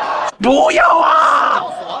在内，不要啊！要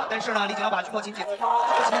锁，但是呢，李景亮把徐墨紧紧，徐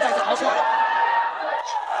墨再次逃出来。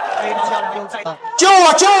非常漂亮，又再救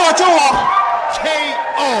我！救我！救我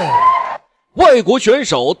 ！KO！ 外国选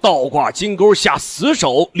手倒挂金钩下死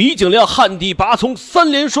手，李景亮旱地拔葱3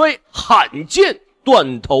连摔，罕见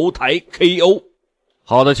断头台 KO。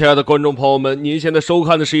好的，亲爱的观众朋友们，您现在收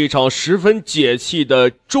看的是一场十分解气的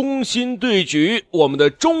中新对局，我们的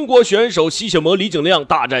中国选手吸血魔李景亮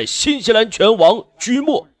大战新西兰拳王居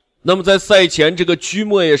莫。那么在赛前，这个居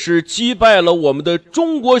莫也是击败了我们的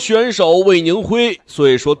中国选手魏宁辉，所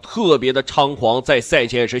以说特别的猖狂，在赛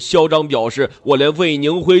前也是嚣张表示，我连魏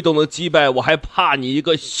宁辉都能击败，我还怕你一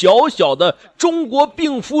个小小的中国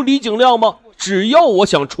病夫李景亮吗？只要我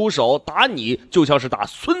想出手打你，就像是打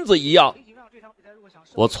孙子一样。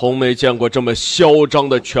我从没见过这么嚣张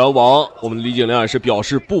的拳王，我们李景亮也是表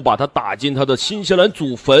示不把他打进他的新西兰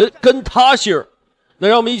祖坟，跟他姓儿。那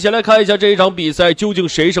让我们一起来看一下这一场比赛究竟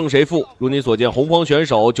谁胜谁负。如您所见，红方选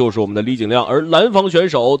手就是我们的李景亮，而蓝方选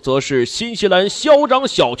手则是新西兰嚣张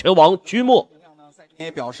小拳王居莫。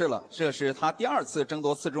也表示了，这是他第2次争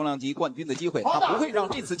夺次重量级冠军的机会，他不会让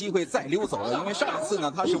这次机会再溜走了，因为上一次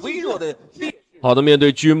呢他是微弱的。好的，面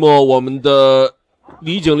对居莫，我们的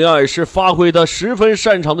李景亮也是发挥他十分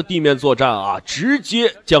擅长的地面作战啊，直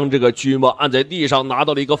接将这个居莫按在地上，拿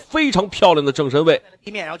到了一个非常漂亮的正身位。地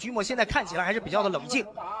面，然后居莫现在看起来还是比较的冷静。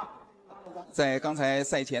在刚才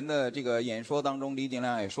赛前的这个演说当中，李景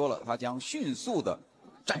亮也说了，他将迅速的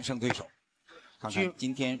战胜对手。看看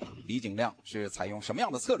今天李景亮是采用什么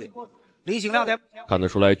样的策略。李景亮看得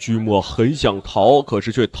出来，居莫很想逃，可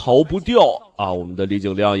是却逃不掉啊！我们的李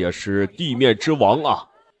景亮也是地面之王啊。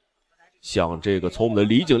想这个从我们的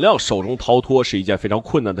李景亮手中逃脱是一件非常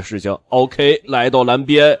困难的事情。OK， 来到蓝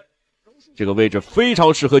边，这个位置非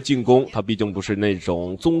常适合进攻，他毕竟不是那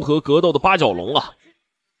种综合格斗的八角笼啊。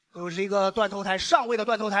又是一个断头台，上位的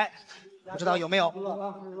断头台。不知道有没有？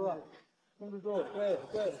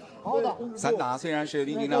散打虽然是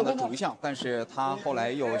李景亮的主项，但是他后来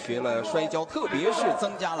又学了摔跤，特别是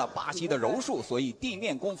增加了巴西的柔术，所以地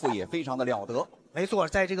面功夫也非常的了得。没错，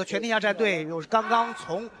在这个全天下战队又是刚刚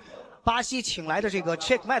从巴西请来的这个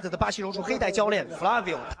Checkmate 的巴西柔术黑带教练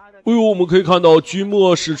Flavio。哎呦，我们可以看到居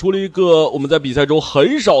莫使出了一个我们在比赛中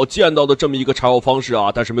很少见到的这么一个缠绕方式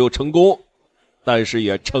啊，但是没有成功，但是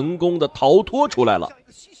也成功的逃脱出来了。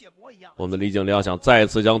我们的李景亮想再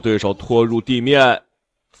次将对手拖入地面，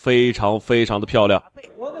非常非常的漂亮。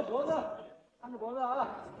脖子，看着脖子啊，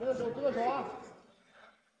这个手啊。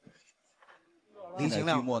李景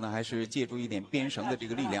亮居莫呢，还是借助一点鞭绳的这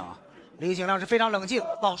个力量啊。李景亮是非常冷静，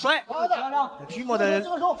抱摔。居莫的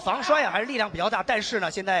防摔啊还是力量比较大，但是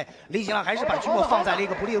呢，现在李景亮还是把居莫放在了一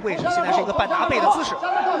个不利的位置，现在是一个半拿背的姿势。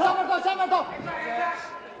下面到。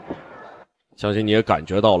相信你也感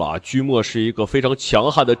觉到了啊，居莫是一个非常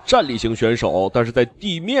强悍的站立型选手，但是在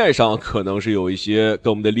地面上可能是有一些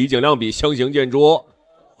跟我们的李景亮比相形见绌。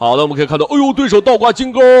好的，我们可以看到，哎呦，对手倒挂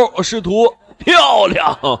金钩，试图漂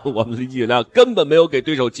亮，我们李景亮根本没有给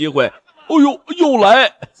对手机会。哎呦，又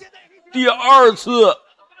来第二次，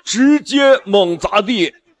直接猛砸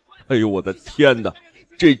地。哎呦，我的天哪，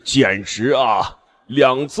这简直啊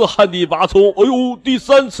，2次旱地拔葱，哎呦，第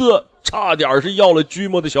3次差点是要了居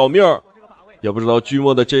莫的小命。也不知道居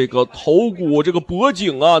莫的这个头骨、这个脖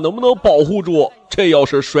颈啊，能不能保护住？这要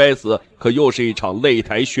是摔死，可又是一场擂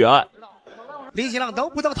台血案。李景亮能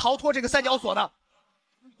不能逃脱这个三角锁呢？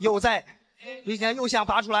李景亮又想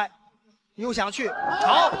拔出来，又想去，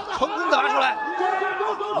好，成功的拔出来，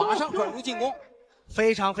马上转入进攻，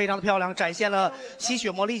非常非常的漂亮，展现了吸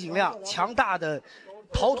血魔李景亮强大的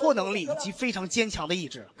逃脱能力以及非常坚强的意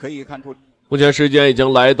志。可以看出，目前时间已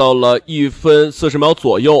经来到了1分40秒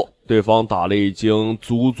左右。对方打了已经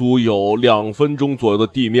足足有2分钟左右的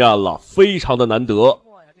地面了，非常的难得。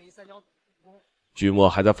居莫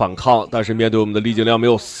还在反抗，但是面对我们的李景亮没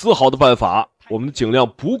有丝毫的办法。我们的景亮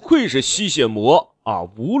不愧是吸血魔啊！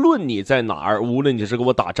无论你在哪儿，无论你是跟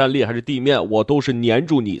我打站立还是地面，我都是黏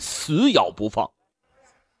住你，死咬不放。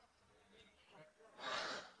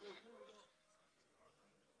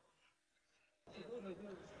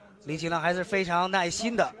李景亮还是非常耐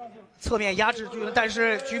心的。侧面压制居，但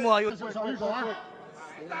是居莫又少一手啊！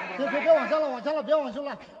别往下了，别往下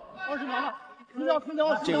了，20秒了，空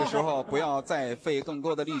调。这个时候不要再费更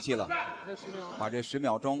多的力气了，把这10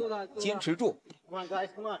秒钟坚持住。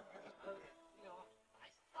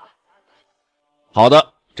好的，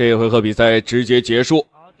这一回合比赛直接结束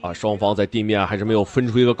啊！双方在地面还是没有分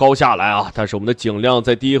出一个高下来啊，但是我们的景亮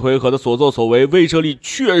在第一回合的所作所为威慑力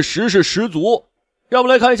确实是十足。让我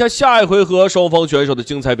们来看一下下一回合双方选手的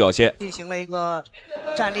精彩表现。进行了一个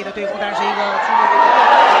站立的对攻，但是一个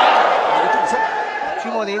居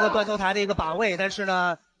莫的一个断头台的一个把位，但是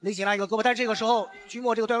呢，李景亮一个胳膊，但是这个时候居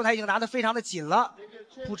莫这个断头台已经拿得非常的紧了，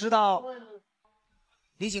不知道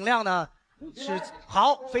李景亮呢是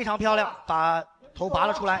好，非常漂亮，把头拔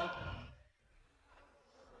了出来。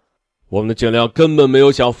我们的景亮根本没有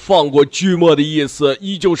想放过居莫的意思，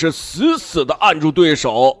依旧是死死的按住对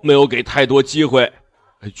手，没有给太多机会。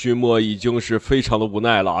居莫已经是非常的无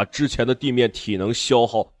奈了啊！之前的地面体能消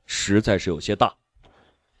耗实在是有些大。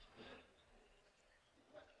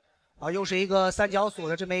又是一个三角锁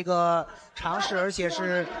的这么一个尝试，而且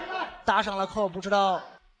是搭上了扣，不知道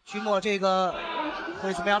居莫这个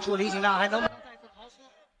会怎么样处理？李景亮还能不能再次逃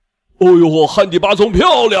脱？哦呦，旱地拔葱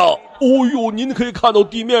漂亮！哦呦，您可以看到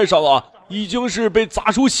地面上啊，已经是被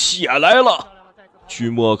砸出血来了。居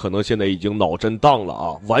莫可能现在已经脑震荡了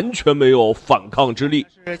啊，完全没有反抗之力。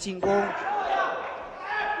是进攻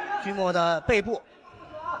居莫的背部。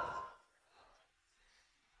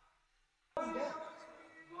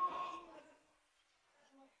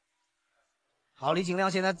好，李景亮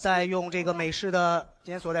现在在用这个美式的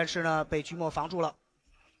检索，但是呢被居莫防住了。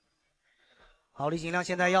好，李景亮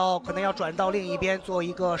现在可能要转到另一边做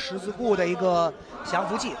一个十字固的一个降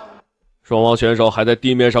服技。双方选手还在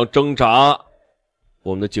地面上挣扎。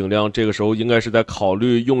我们的景亮这个时候应该是在考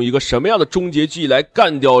虑用一个什么样的终结技来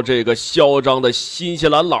干掉这个嚣张的新西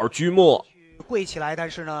兰佬居莫。跪起来，但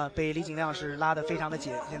是呢被李景亮是拉得非常的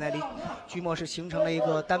紧。现在居莫是形成了一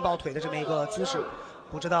个单抱腿的这么一个姿势，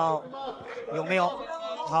不知道有没有。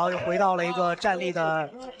好，又回到了一个站立的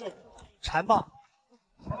缠抱，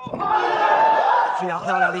非常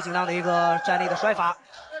漂亮，李景亮的一个站立的摔法。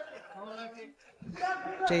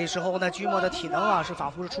这时候呢，居莫的体能啊是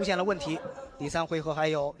仿佛是出现了问题。第3回合还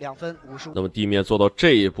有2分55。那么地面做到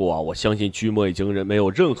这一步啊，我相信居莫已经没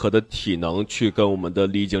有任何的体能去跟我们的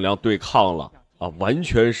李景亮对抗了啊，完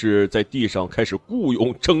全是在地上开始雇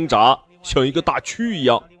佣挣扎，像一个大蛆一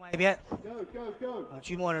样。一边，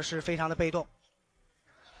居莫呢是非常的被动。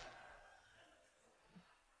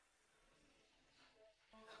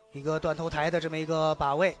一个断头台的这么一个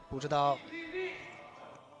把位，不知道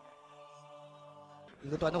一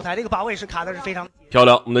个断头台的一个把位是卡的是非常漂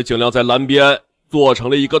亮。我们的景亮在蓝边做成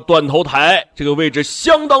了一个断头台，这个位置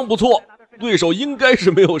相当不错，对手应该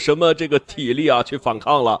是没有什么这个体力啊去反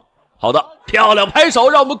抗了。好的，漂亮拍手，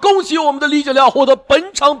让我们恭喜我们的李景亮获得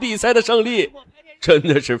本场比赛的胜利，真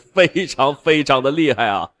的是非常非常的厉害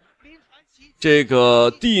啊！这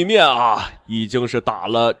个地面啊，已经是打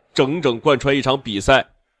了整整贯穿一场比赛。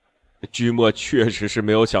居莫确实是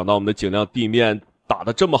没有想到我们的景亮地面打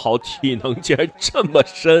得这么好，体能竟然这么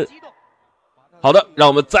深。好的，让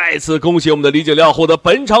我们再次恭喜我们的李景亮获得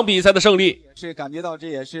本场比赛的胜利。是感觉到这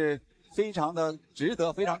也是非常的值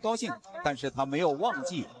得，非常高兴，但是他没有忘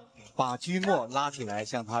记把居莫拉起来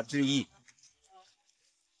向他致意。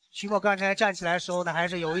居莫刚才站起来的时候呢，还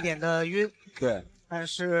是有一点的晕，对，但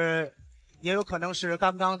是也有可能是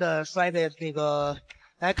刚刚的摔的那个。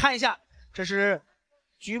来看一下，这是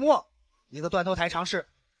居莫一个断头台尝试，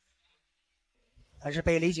但是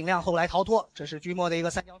被李景亮后来逃脱。这是居莫的一个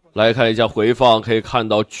三角手。来看一下回放，可以看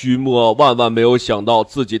到居莫万万没有想到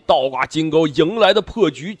自己倒挂金钩迎来的破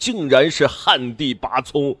局竟然是旱地拔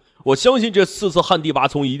葱。我相信这4次旱地拔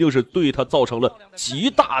葱一定是对他造成了极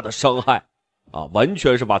大的伤害啊，完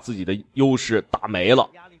全是把自己的优势打没了。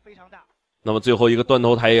那么最后一个断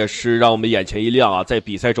头台也是让我们眼前一亮啊，在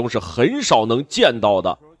比赛中是很少能见到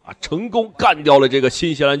的啊，成功干掉了这个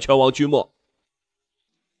新西兰拳王居莫。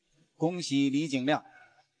恭喜李景亮，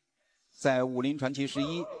在武林传奇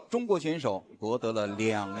11，中国选手夺得了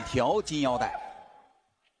2条金腰带。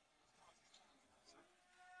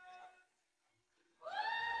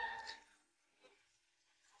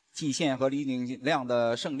季宪和李景亮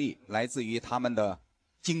的胜利来自于他们的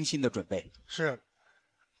精心的准备，是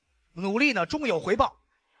努力呢终有回报。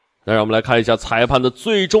那让我们来看一下裁判的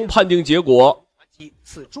最终判定结果。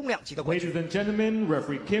次中量级的冠军。 Ladies and gentlemen,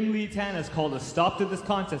 referee Kim Lee Tan has called a stop to this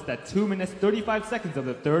contest at 2 minutes 35 seconds of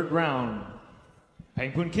the third round.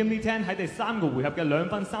 評判 Kim Lee Tan 喺第3個回合嘅2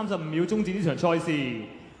分35秒終止呢場賽事，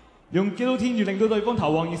用 guillotine 令到對方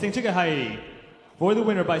投降而勝出嘅係 for the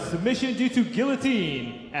winner by submission due to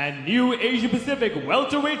guillotine and new Asia Pacific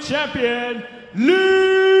welterweight champion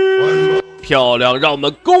Lee。漂亮，让我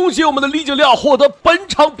们恭喜我们的李景亮获得本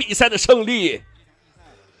场比赛的胜利。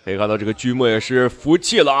可以看到这个居莫也是服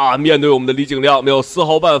气了啊！面对我们的李景亮，没有丝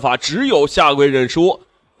毫办法，只有下跪认输。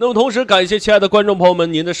那么同时感谢亲爱的观众朋友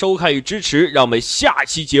们您的收看与支持，让我们下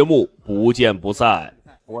期节目不见不散。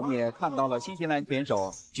我们也看到了新西兰选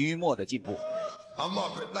手居莫的进步。I'm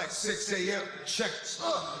up at like 6 a.m. Check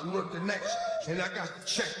work the next, and I got to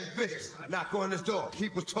check the bitch. Knock on this door.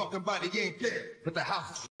 People talking about it ain't there, but the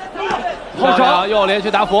house. 后手又连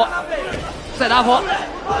续打虎，再打虎，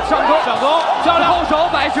上勾上勾，漂亮后手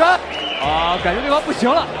摆拳啊，感觉对方不行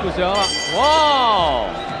了，不行了，哇，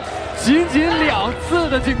仅2次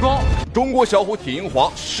的进攻。中国小虎铁银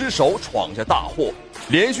华失手闯下大祸，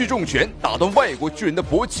连续重拳打断外国巨人的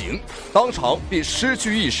脖颈，当场便失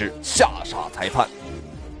去意识，吓傻裁判。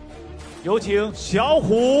有请小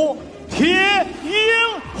虎铁银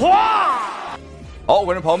华。好，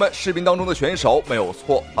观众朋友们，视频当中的选手没有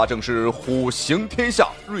错，他正是虎行天下、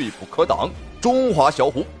锐不可挡中华小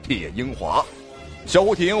虎铁银华。小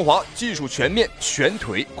虎铁银华技术全面，拳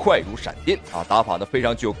腿快如闪电啊，打法呢非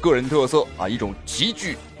常具有个人特色啊，一种极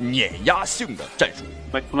具碾压性的战术。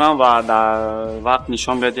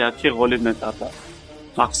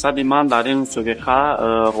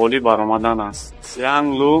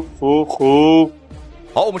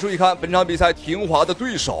好，我们注意看本场比赛铁银华的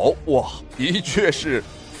对手，哇，的确是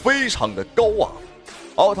非常的高啊。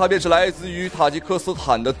好，他便是来自于塔吉克斯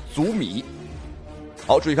坦的祖米。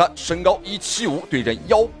好，注意看，身高175对战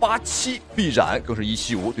187，臂展更是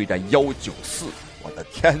175对战194。我的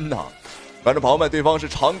天哪！观众朋友们，对方是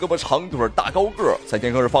长胳膊长腿大高个，赛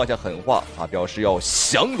前更是放下狠话啊，表示要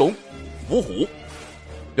降龙伏虎，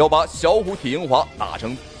要把小虎铁银华打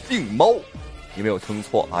成病猫。你没有听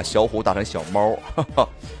错啊，小虎打成小猫，哈哈，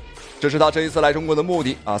这是他这一次来中国的目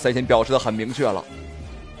的啊，赛前表示的很明确了。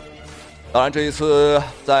当然，这一次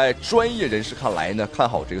在专业人士看来呢，看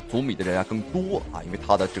好这个祖米的人更多啊，因为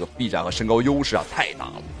他的这个臂展和身高优势啊太大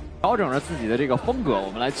了。调整了自己的这个风格，我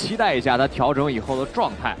们来期待一下他调整以后的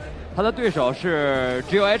状态。他的对手是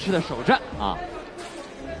GOH 的首战啊。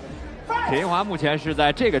铁银华目前是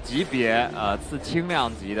在这个级别次轻量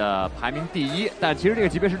级的排名第1，但其实这个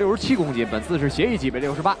级别是67公斤，本次是协议级别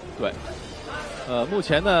68。对，目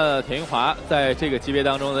前呢，田英华在这个级别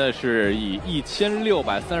当中呢是以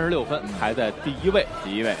1636分排在第一位。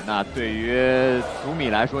那对于祖米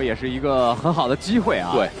来说也是一个很好的机会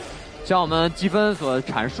啊。对，像我们积分所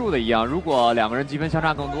阐述的一样，如果两个人积分相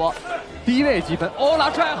差更多，第一位积分，拉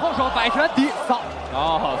出来后手摆拳扫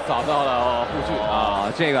到了护具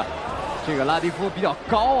啊，这个拉蒂夫比较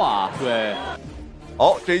高啊。对，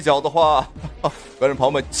好，这一脚的话，观众朋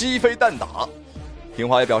友们鸡飞蛋打。田英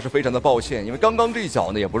华也表示非常的抱歉，因为刚刚这一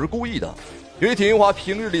脚呢也不是故意的，因为田英华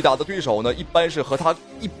平日里打的对手呢一般是和他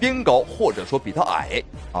一边高，或者说比他矮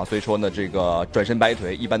啊，所以说呢这个转身摆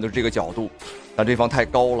腿一般都是这个角度，但对方太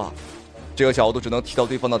高了，这个角度只能踢到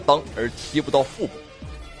对方的裆，而踢不到腹部。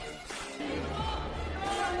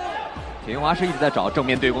田英华是一直在找正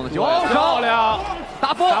面对攻的机会，漂亮，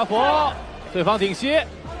打佛，对方顶膝。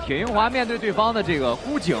田英华面对对方的这个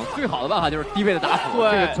箍颈，最好的办法就是低位的打斧，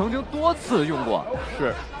这个曾经多次用过。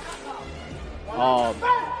是。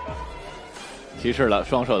提示了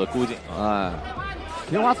双手的箍颈。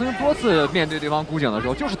田英华曾经多次面对对方箍颈的时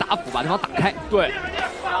候，就是打斧把对方打开。对。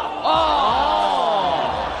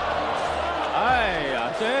哎呀，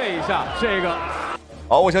这一下，这个。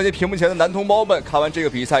好，我相信屏幕前的男同胞们看完这个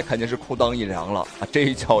比赛，肯定是裤裆一凉了啊！这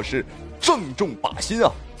一脚是正中靶心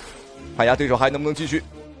啊！看一下对手还能不能继续。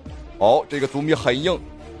这个祖米很硬，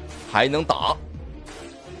还能打。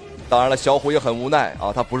当然了，小虎也很无奈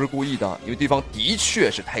啊，他不是故意的，因为对方的确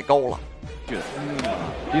是太高了。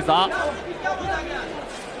第3，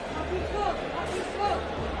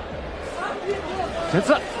前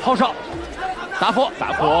刺后手，打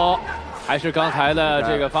佛，还是刚才的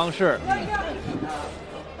这个方式。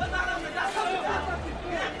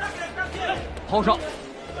后手，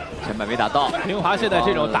前摆没打到。田英华现在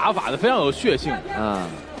这种打法的非常有血性，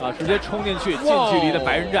直接冲进去，近距离的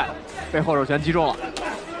白刃战，被后手拳击中了。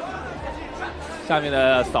下面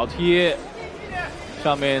的扫踢，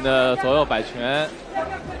上面的左右摆拳，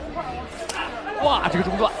哇，这个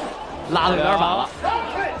中段拉的有点晚了。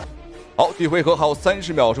好，第一回合还有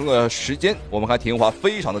30秒钟的时间，我们看田英华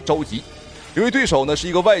非常的着急，由于对手呢是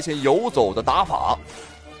一个外线游走的打法，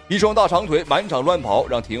一双大长腿满场乱跑，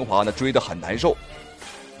让田英华呢追得很难受。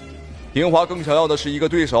田英华更想要的是一个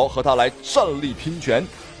对手和他来站立拼拳，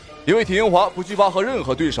因为田英华不惧怕和任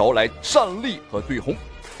何对手来站立和对轰。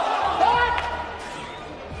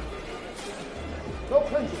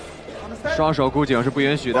双手箍颈是不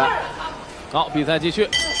允许的。好，比赛继续，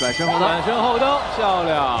转身后蹬，漂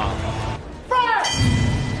亮。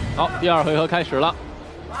好，第2回合开始了。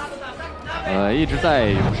一直在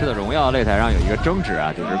勇士的荣耀擂台上有一个争执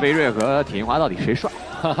啊，就是魏睿和田英华到底谁帅？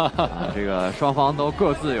这个双方都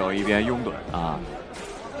各自有一边拥趸啊。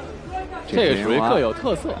这个属于各有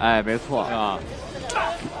特色。没错啊。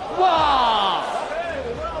哇！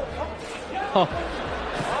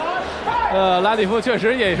拉蒂夫确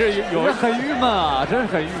实也是有很郁闷啊，真是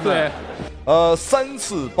很郁闷。对。 3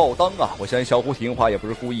次爆裆啊！我相信小虎田英华也不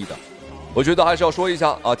是故意的。我觉得还是要说一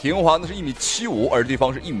下啊，田英华呢是1.75米，而对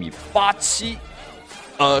方是1.87米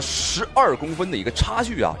，12公分的一个差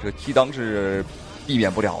距啊，这个踢裆是避免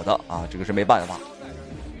不了的啊，这个是没办法。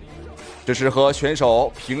这是和选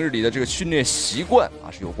手平日里的这个训练习惯啊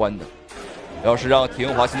是有关的。要是让田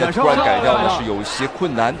英华现在突然改掉呢，是有一些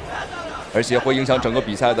困难。 而且会影响整个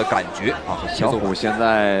比赛的感觉啊！小虎现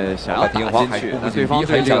在想要打进去，那对方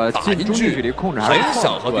很想打进去，距离控制很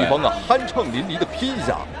想和对方酣畅淋漓的拼一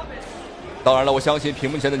下。当然了，我相信屏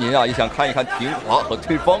幕前的您啊，也想看一看田英华和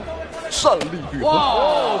对方站立对轰。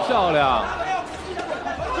哇，漂亮！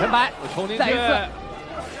前摆，冲进去，再一次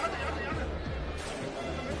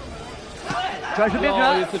转身边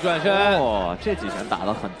拳，一次转身。这几拳打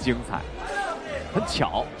得很精彩，很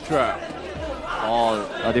巧，是。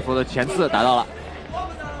 拉蒂夫的前刺打到了，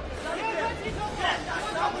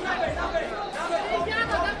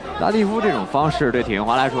拉蒂夫这种方式对田英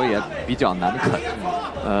华来说也比较难啃。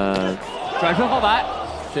转身后摆，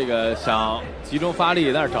这个想集中发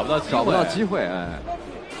力，但是找不到机会。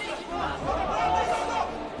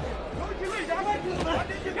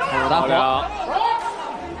后手打火。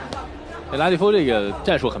这拉蒂夫这个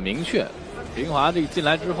战术很明确。 田英华这个进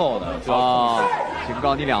来之后呢，警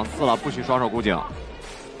告你2次了，不许双手箍颈。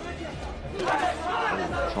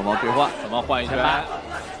双方对换，双方换一拳，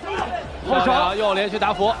后手又连续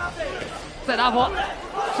打佛，再打佛，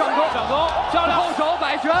上攻，漂亮，后手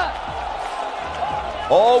摆拳。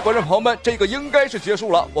观众朋友们，这个应该是结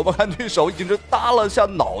束了。我们看对手已经是耷了下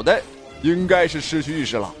脑袋，应该是失去意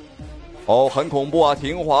识了。很恐怖啊，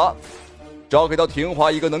田英华。 只要给到田英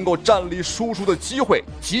华一个能够站立输出的机会，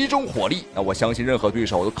集中火力，那我相信任何对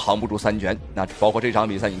手都扛不住3拳。那包括这场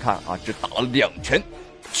比赛，你看啊，只打了2拳，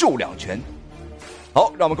就2拳。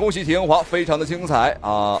好，让我们恭喜铁英华，非常的精彩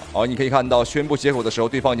啊！你可以看到宣布结果的时候，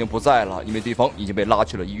对方已经不在了，因为对方已经被拉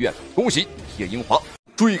去了医院。恭喜铁英华！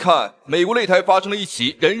注意看，美国擂台发生了一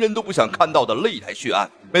起人人都不想看到的擂台血案。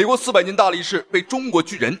美国400年大力士被中国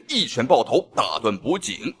巨人一拳爆头，打断脖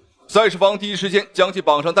颈。赛事方第一时间将其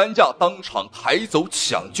绑上担架，当场抬走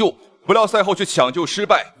抢救，不料赛后却抢救失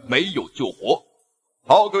败，没有救活。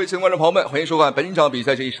好，各位亲爱的观众朋友们，欢迎收看本场比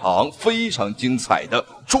赛，这一场非常精彩的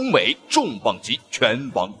中美重磅级拳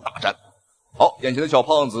王大战。好，眼前的小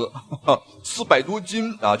胖子400多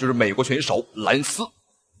斤啊，就是美国选手兰斯。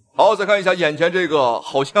好，再看一下眼前这个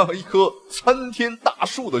好像一棵参天大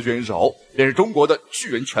树的选手，这是中国的巨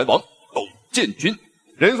人拳王董建军，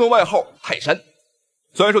人送外号泰山。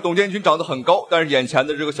虽然说董建军长得很高，但是眼前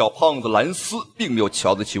的这个小胖子兰斯并没有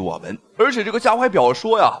瞧得起我们，而且这个家伙还表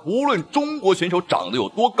说呀，无论中国选手长得有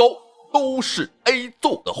多高，都是 A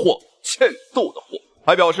揍的货，欠揍的货。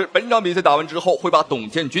还表示本场比赛打完之后会把董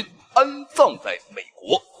建军安葬在美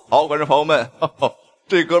国。好，观众朋友们，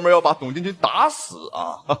这哥们儿要把董建军打死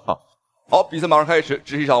啊！好，比赛马上开始，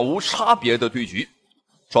这是一场无差别的对局，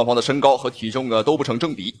双方的身高和体重呢都不成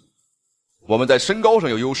正比。我们在身高上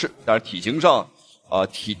有优势，但是体型上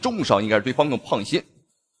体重上应该是对方更胖些。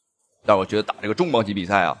但我觉得打这个重磅级比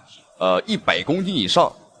赛啊，100公斤以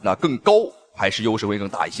上，那更高还是优势会更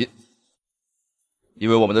大一些，因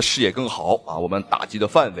为我们的视野更好啊，我们打击的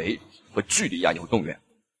范围和距离呀有更远。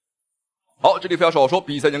好，这里不要少说，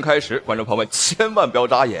比赛已经开始，观众朋友们千万不要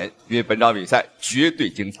眨眼，因为本场比赛绝对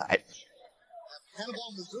精彩。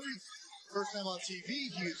First time on TV,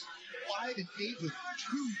 he is 5-8 with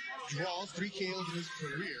 2 draws, 3 KOs in his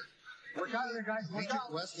career. Work out there, guys. Work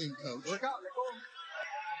out. Wrestling coach. Work out.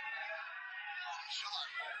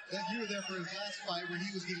 That you were there for his last fight where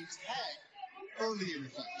he was getting tagged early in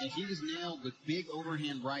the fight. And he was nailed with big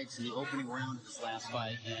overhand rights in the opening round of his last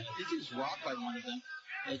fight, and I think he was rocked by one of them.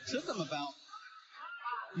 It took him about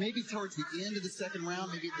maybe towards the end of the second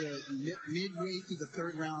round, maybe the midway through the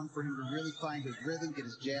third round for him to really find his rhythm, get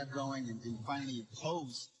his jab going, and finally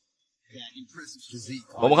impose that impressive physique.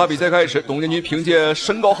 我们看比赛开始，董建军凭借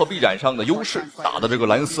身高和臂展上的优势，打的这个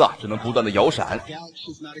兰斯啊，只能不断的摇闪，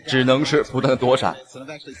只能是不断的躲闪。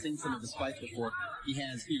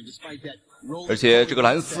而且这个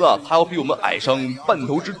兰斯啊，他要比我们矮上半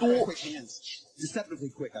头之多。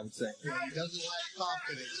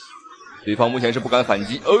对方目前是不敢反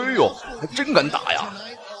击，哎呦，还真敢打呀！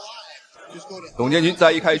董建军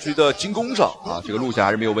在一开局的进攻上啊，这个路线还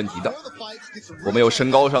是没有问题的。我们有身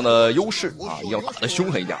高上的优势啊，一定要打得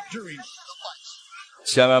凶狠一点，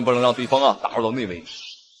千万不能让对方啊打入到内围。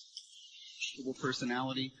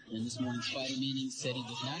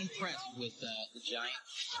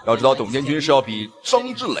要知道，董建军是要比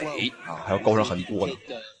张志磊啊还要高上很多的。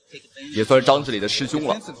也算是张志磊的师兄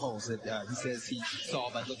了。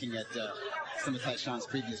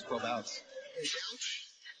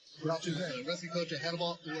Without you there, wrestling coach at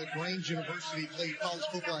LaGrange University, played college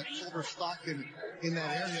football at Silver Stockton in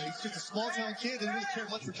that area. He's just a small town kid, didn't really care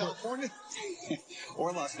much for California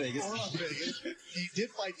or Las Vegas. He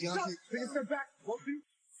did fight Deontay. Take a step back.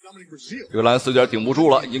 这个兰斯有点顶不住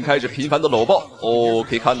了，已经开始频繁的搂抱。哦，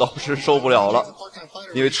可以看到是受不了了，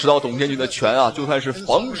因为吃到董建军的拳啊，就算是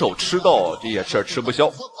防守吃到，这也是吃不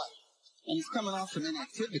消。And he's coming off some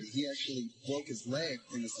inactivity. He actually broke his leg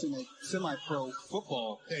in a semi-pro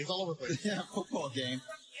football. Yeah, he's all over the place. Yeah, football game.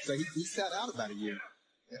 So he sat out about a year.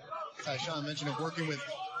 Yeah. Tyshawn mentioned it working with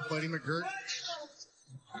Buddy McGirt.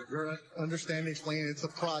 McGirt understanding, explaining it's a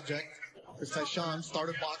project. Because Tyshawn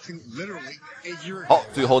started boxing literally a year ago. 好，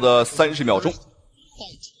最后的30秒钟。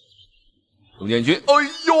董建军，哎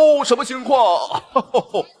呦，什么情况？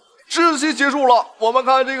窒息结束了。我们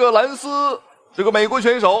看这个兰斯。这个美国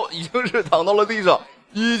选手已经是躺到了地上，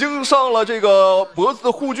已经上了这个脖子的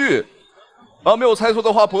护具啊，没有猜错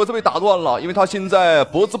的话，脖子被打断了，因为他现在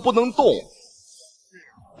脖子不能动。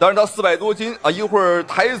但是他400多斤啊，一会儿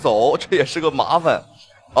抬走，这也是个麻烦。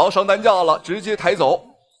好，上担架了，直接抬走。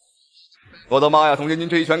我的妈呀，董建军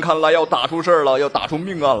这一拳看来要打出事儿了，要打出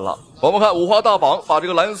命案了。我们看五花大绑，把这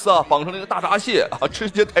个兰斯啊绑成那个大闸蟹啊，直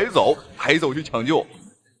接抬走去抢救。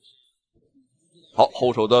好，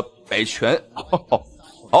后手的摆拳，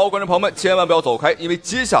好，观众朋友们千万不要走开，因为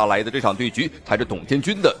接下来的这场对局才是董建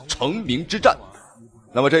军的成名之战。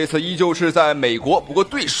那么这一次依旧是在美国，不过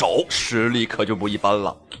对手实力可就不一般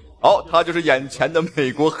了。好，他就是眼前的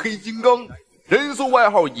美国黑金刚，人送外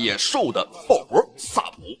号野兽的鲍勃萨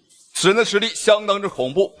普。此人的实力相当之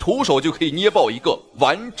恐怖，徒手就可以捏爆一个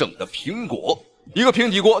完整的苹果。一个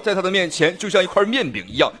平底锅在他的面前就像一块面饼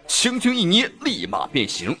一样，轻轻一捏，立马变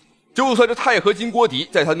形。就算是钛合金锅底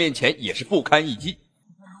在他面前也是不堪一击。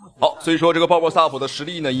好，所以说这个鲍勃萨普的实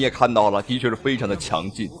力呢，你也看到了，的确是非常的强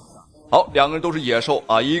劲。好，两个人都是野兽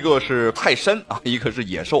啊，一个是泰山啊，一个是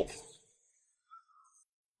野兽。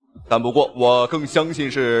但不过我更相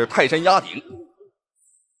信是泰山压顶。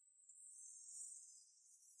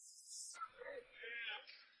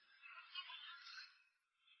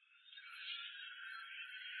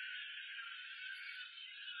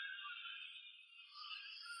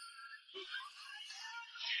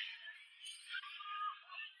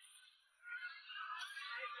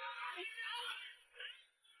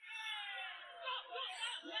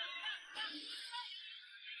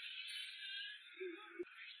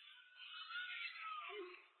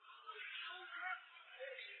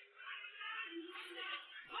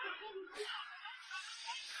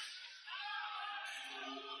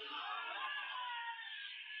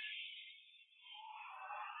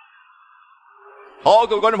好，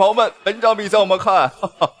各位观众朋友们，本场比赛我们看，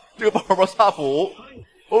这个鲍勃萨普，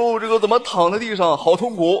哦，这个怎么躺在地上，好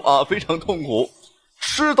痛苦啊，非常痛苦。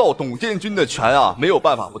吃到董建军的拳啊，没有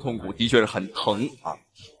办法不痛苦，的确是很疼啊。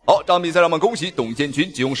好，这场比赛让我们恭喜董建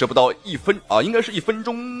军，只用时不到1分啊，应该是1分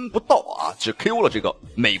钟不到啊，只 KO 了这个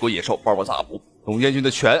美国野兽鲍勃萨普。董建军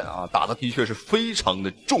的拳啊，打的的确是非常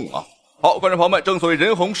的重啊。好，观众朋友们，正所谓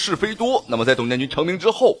人红是非多，那么在董建军成名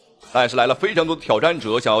之后，但是来了非常多的挑战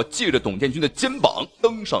者，想要借着董建军的肩膀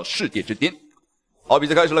登上世界之巅。好，比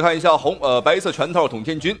赛开始了，看一下白色拳套董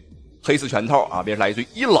建军，黑色拳套啊，便是来自于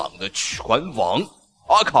伊朗的拳王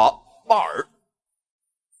阿卡巴尔。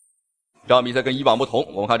这场比赛跟以往不同，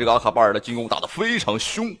我们看这个阿卡巴尔的进攻打得非常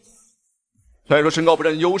凶。虽然说身高不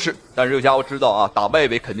占优势，但是这个家伙知道啊，打外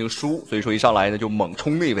围肯定输，所以说一上来呢就猛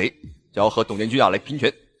冲内围，想要和董建军啊来拼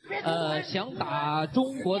拳。想打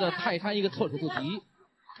中国的泰山一个措手不及，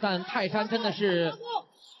但泰山真的是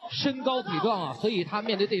身高体壮啊，所以他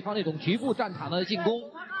面对对方那种局部战场的进攻，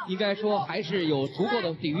应该说还是有足够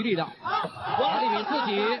的抵御力的。马立敏自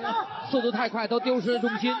己速度太快，都丢失了重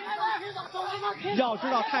心。要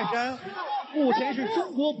知道泰山目前是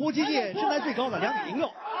中国搏击界身材最高的2.06米。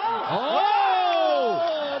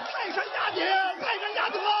泰山压顶，泰山压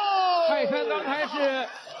顶喽！泰山刚才是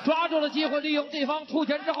抓住了机会，利用对方出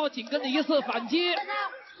拳之后紧跟的一次反击，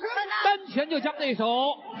单拳就将对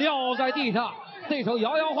手撂在地上，对手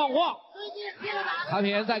摇摇晃晃。卡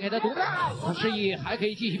片再给他读，不示意还可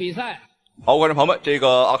以继续比赛。好，观众朋友们，这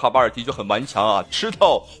个阿卡巴尔的确很顽强啊，吃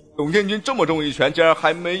到董建军这么重一拳，竟然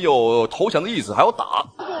还没有投降的意思，还要打。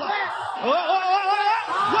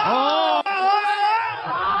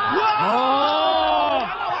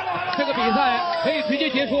这个比赛可以直接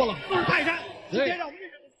结束了。泰山，对。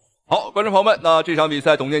好，观众朋友们，那这场比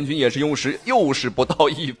赛董建军也是用时又是不到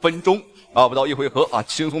1分钟啊，不到1回合啊，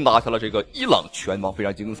轻松拿下了这个伊朗拳王，非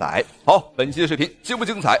常精彩。好，本期的视频精不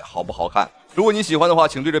精彩，好不好看？如果你喜欢的话，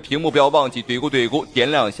请对着屏幕不要忘记怼咕点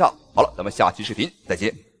2下。好了，咱们下期视频再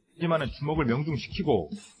见。 하지만은 주먹을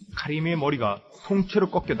명중시키고 카림의 머리가 통째로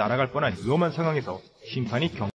꺾여 날아갈 뻔한 위험한 상황에서 심판이